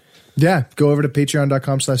use it. Yeah, go over to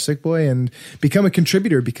patreon.com/sickboy and become a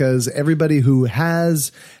contributor, because everybody who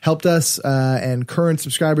has helped us and current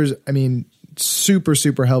subscribers, I mean, super,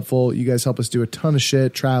 super helpful. You guys help us do a ton of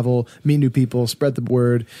shit, travel, meet new people, spread the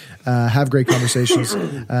word, have great conversations.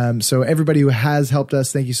 So everybody who has helped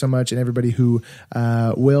us, thank you so much. And everybody who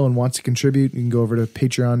will and wants to contribute, you can go over to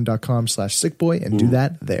patreon.com/sickboy and do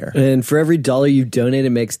that there. And for every dollar you donate, it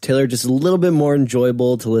makes Taylor just a little bit more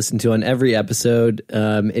enjoyable to listen to on every episode.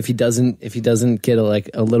 If he doesn't get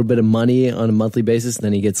a little bit of money on a monthly basis,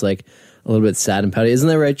 then he gets like a little bit sad and pouty. Isn't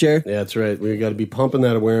that right, Jared? Yeah, that's right. We got to be pumping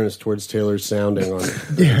that awareness towards Taylor's sounding on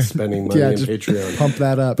spending money on Patreon. Pump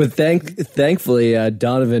that up. But thankfully,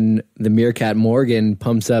 Donovan, the Meerkat Morgan,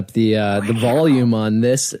 pumps up the volume on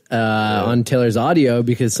this on Taylor's audio,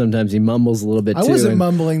 because sometimes he mumbles a little bit too. I wasn't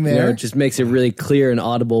mumbling there. It just makes it really clear and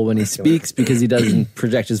audible when he speaks, because he doesn't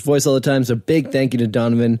project his voice all the time. So big thank you to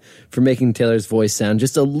Donovan for making Taylor's voice sound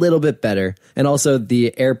just a little bit better. And also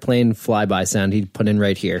the airplane flyby sound he put in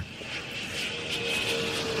right here.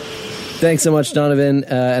 Thanks so much, Donovan.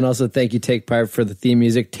 And also thank you, Take Part, for the theme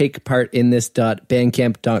music.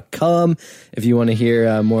 takepartinthis.bandcamp.com if you want to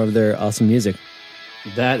hear more of their awesome music.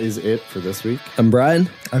 That is it for this week. I'm Brian.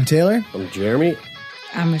 I'm Taylor. I'm Jeremy.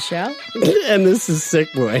 I'm Michelle. And this is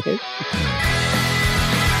Sick Boy.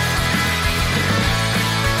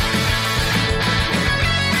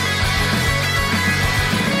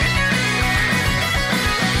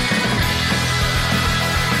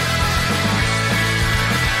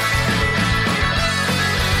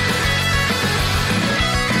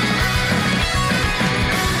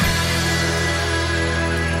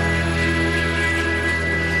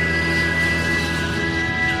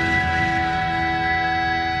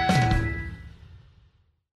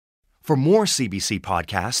 For more CBC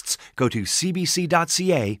podcasts, go to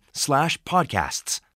cbc.ca/podcasts.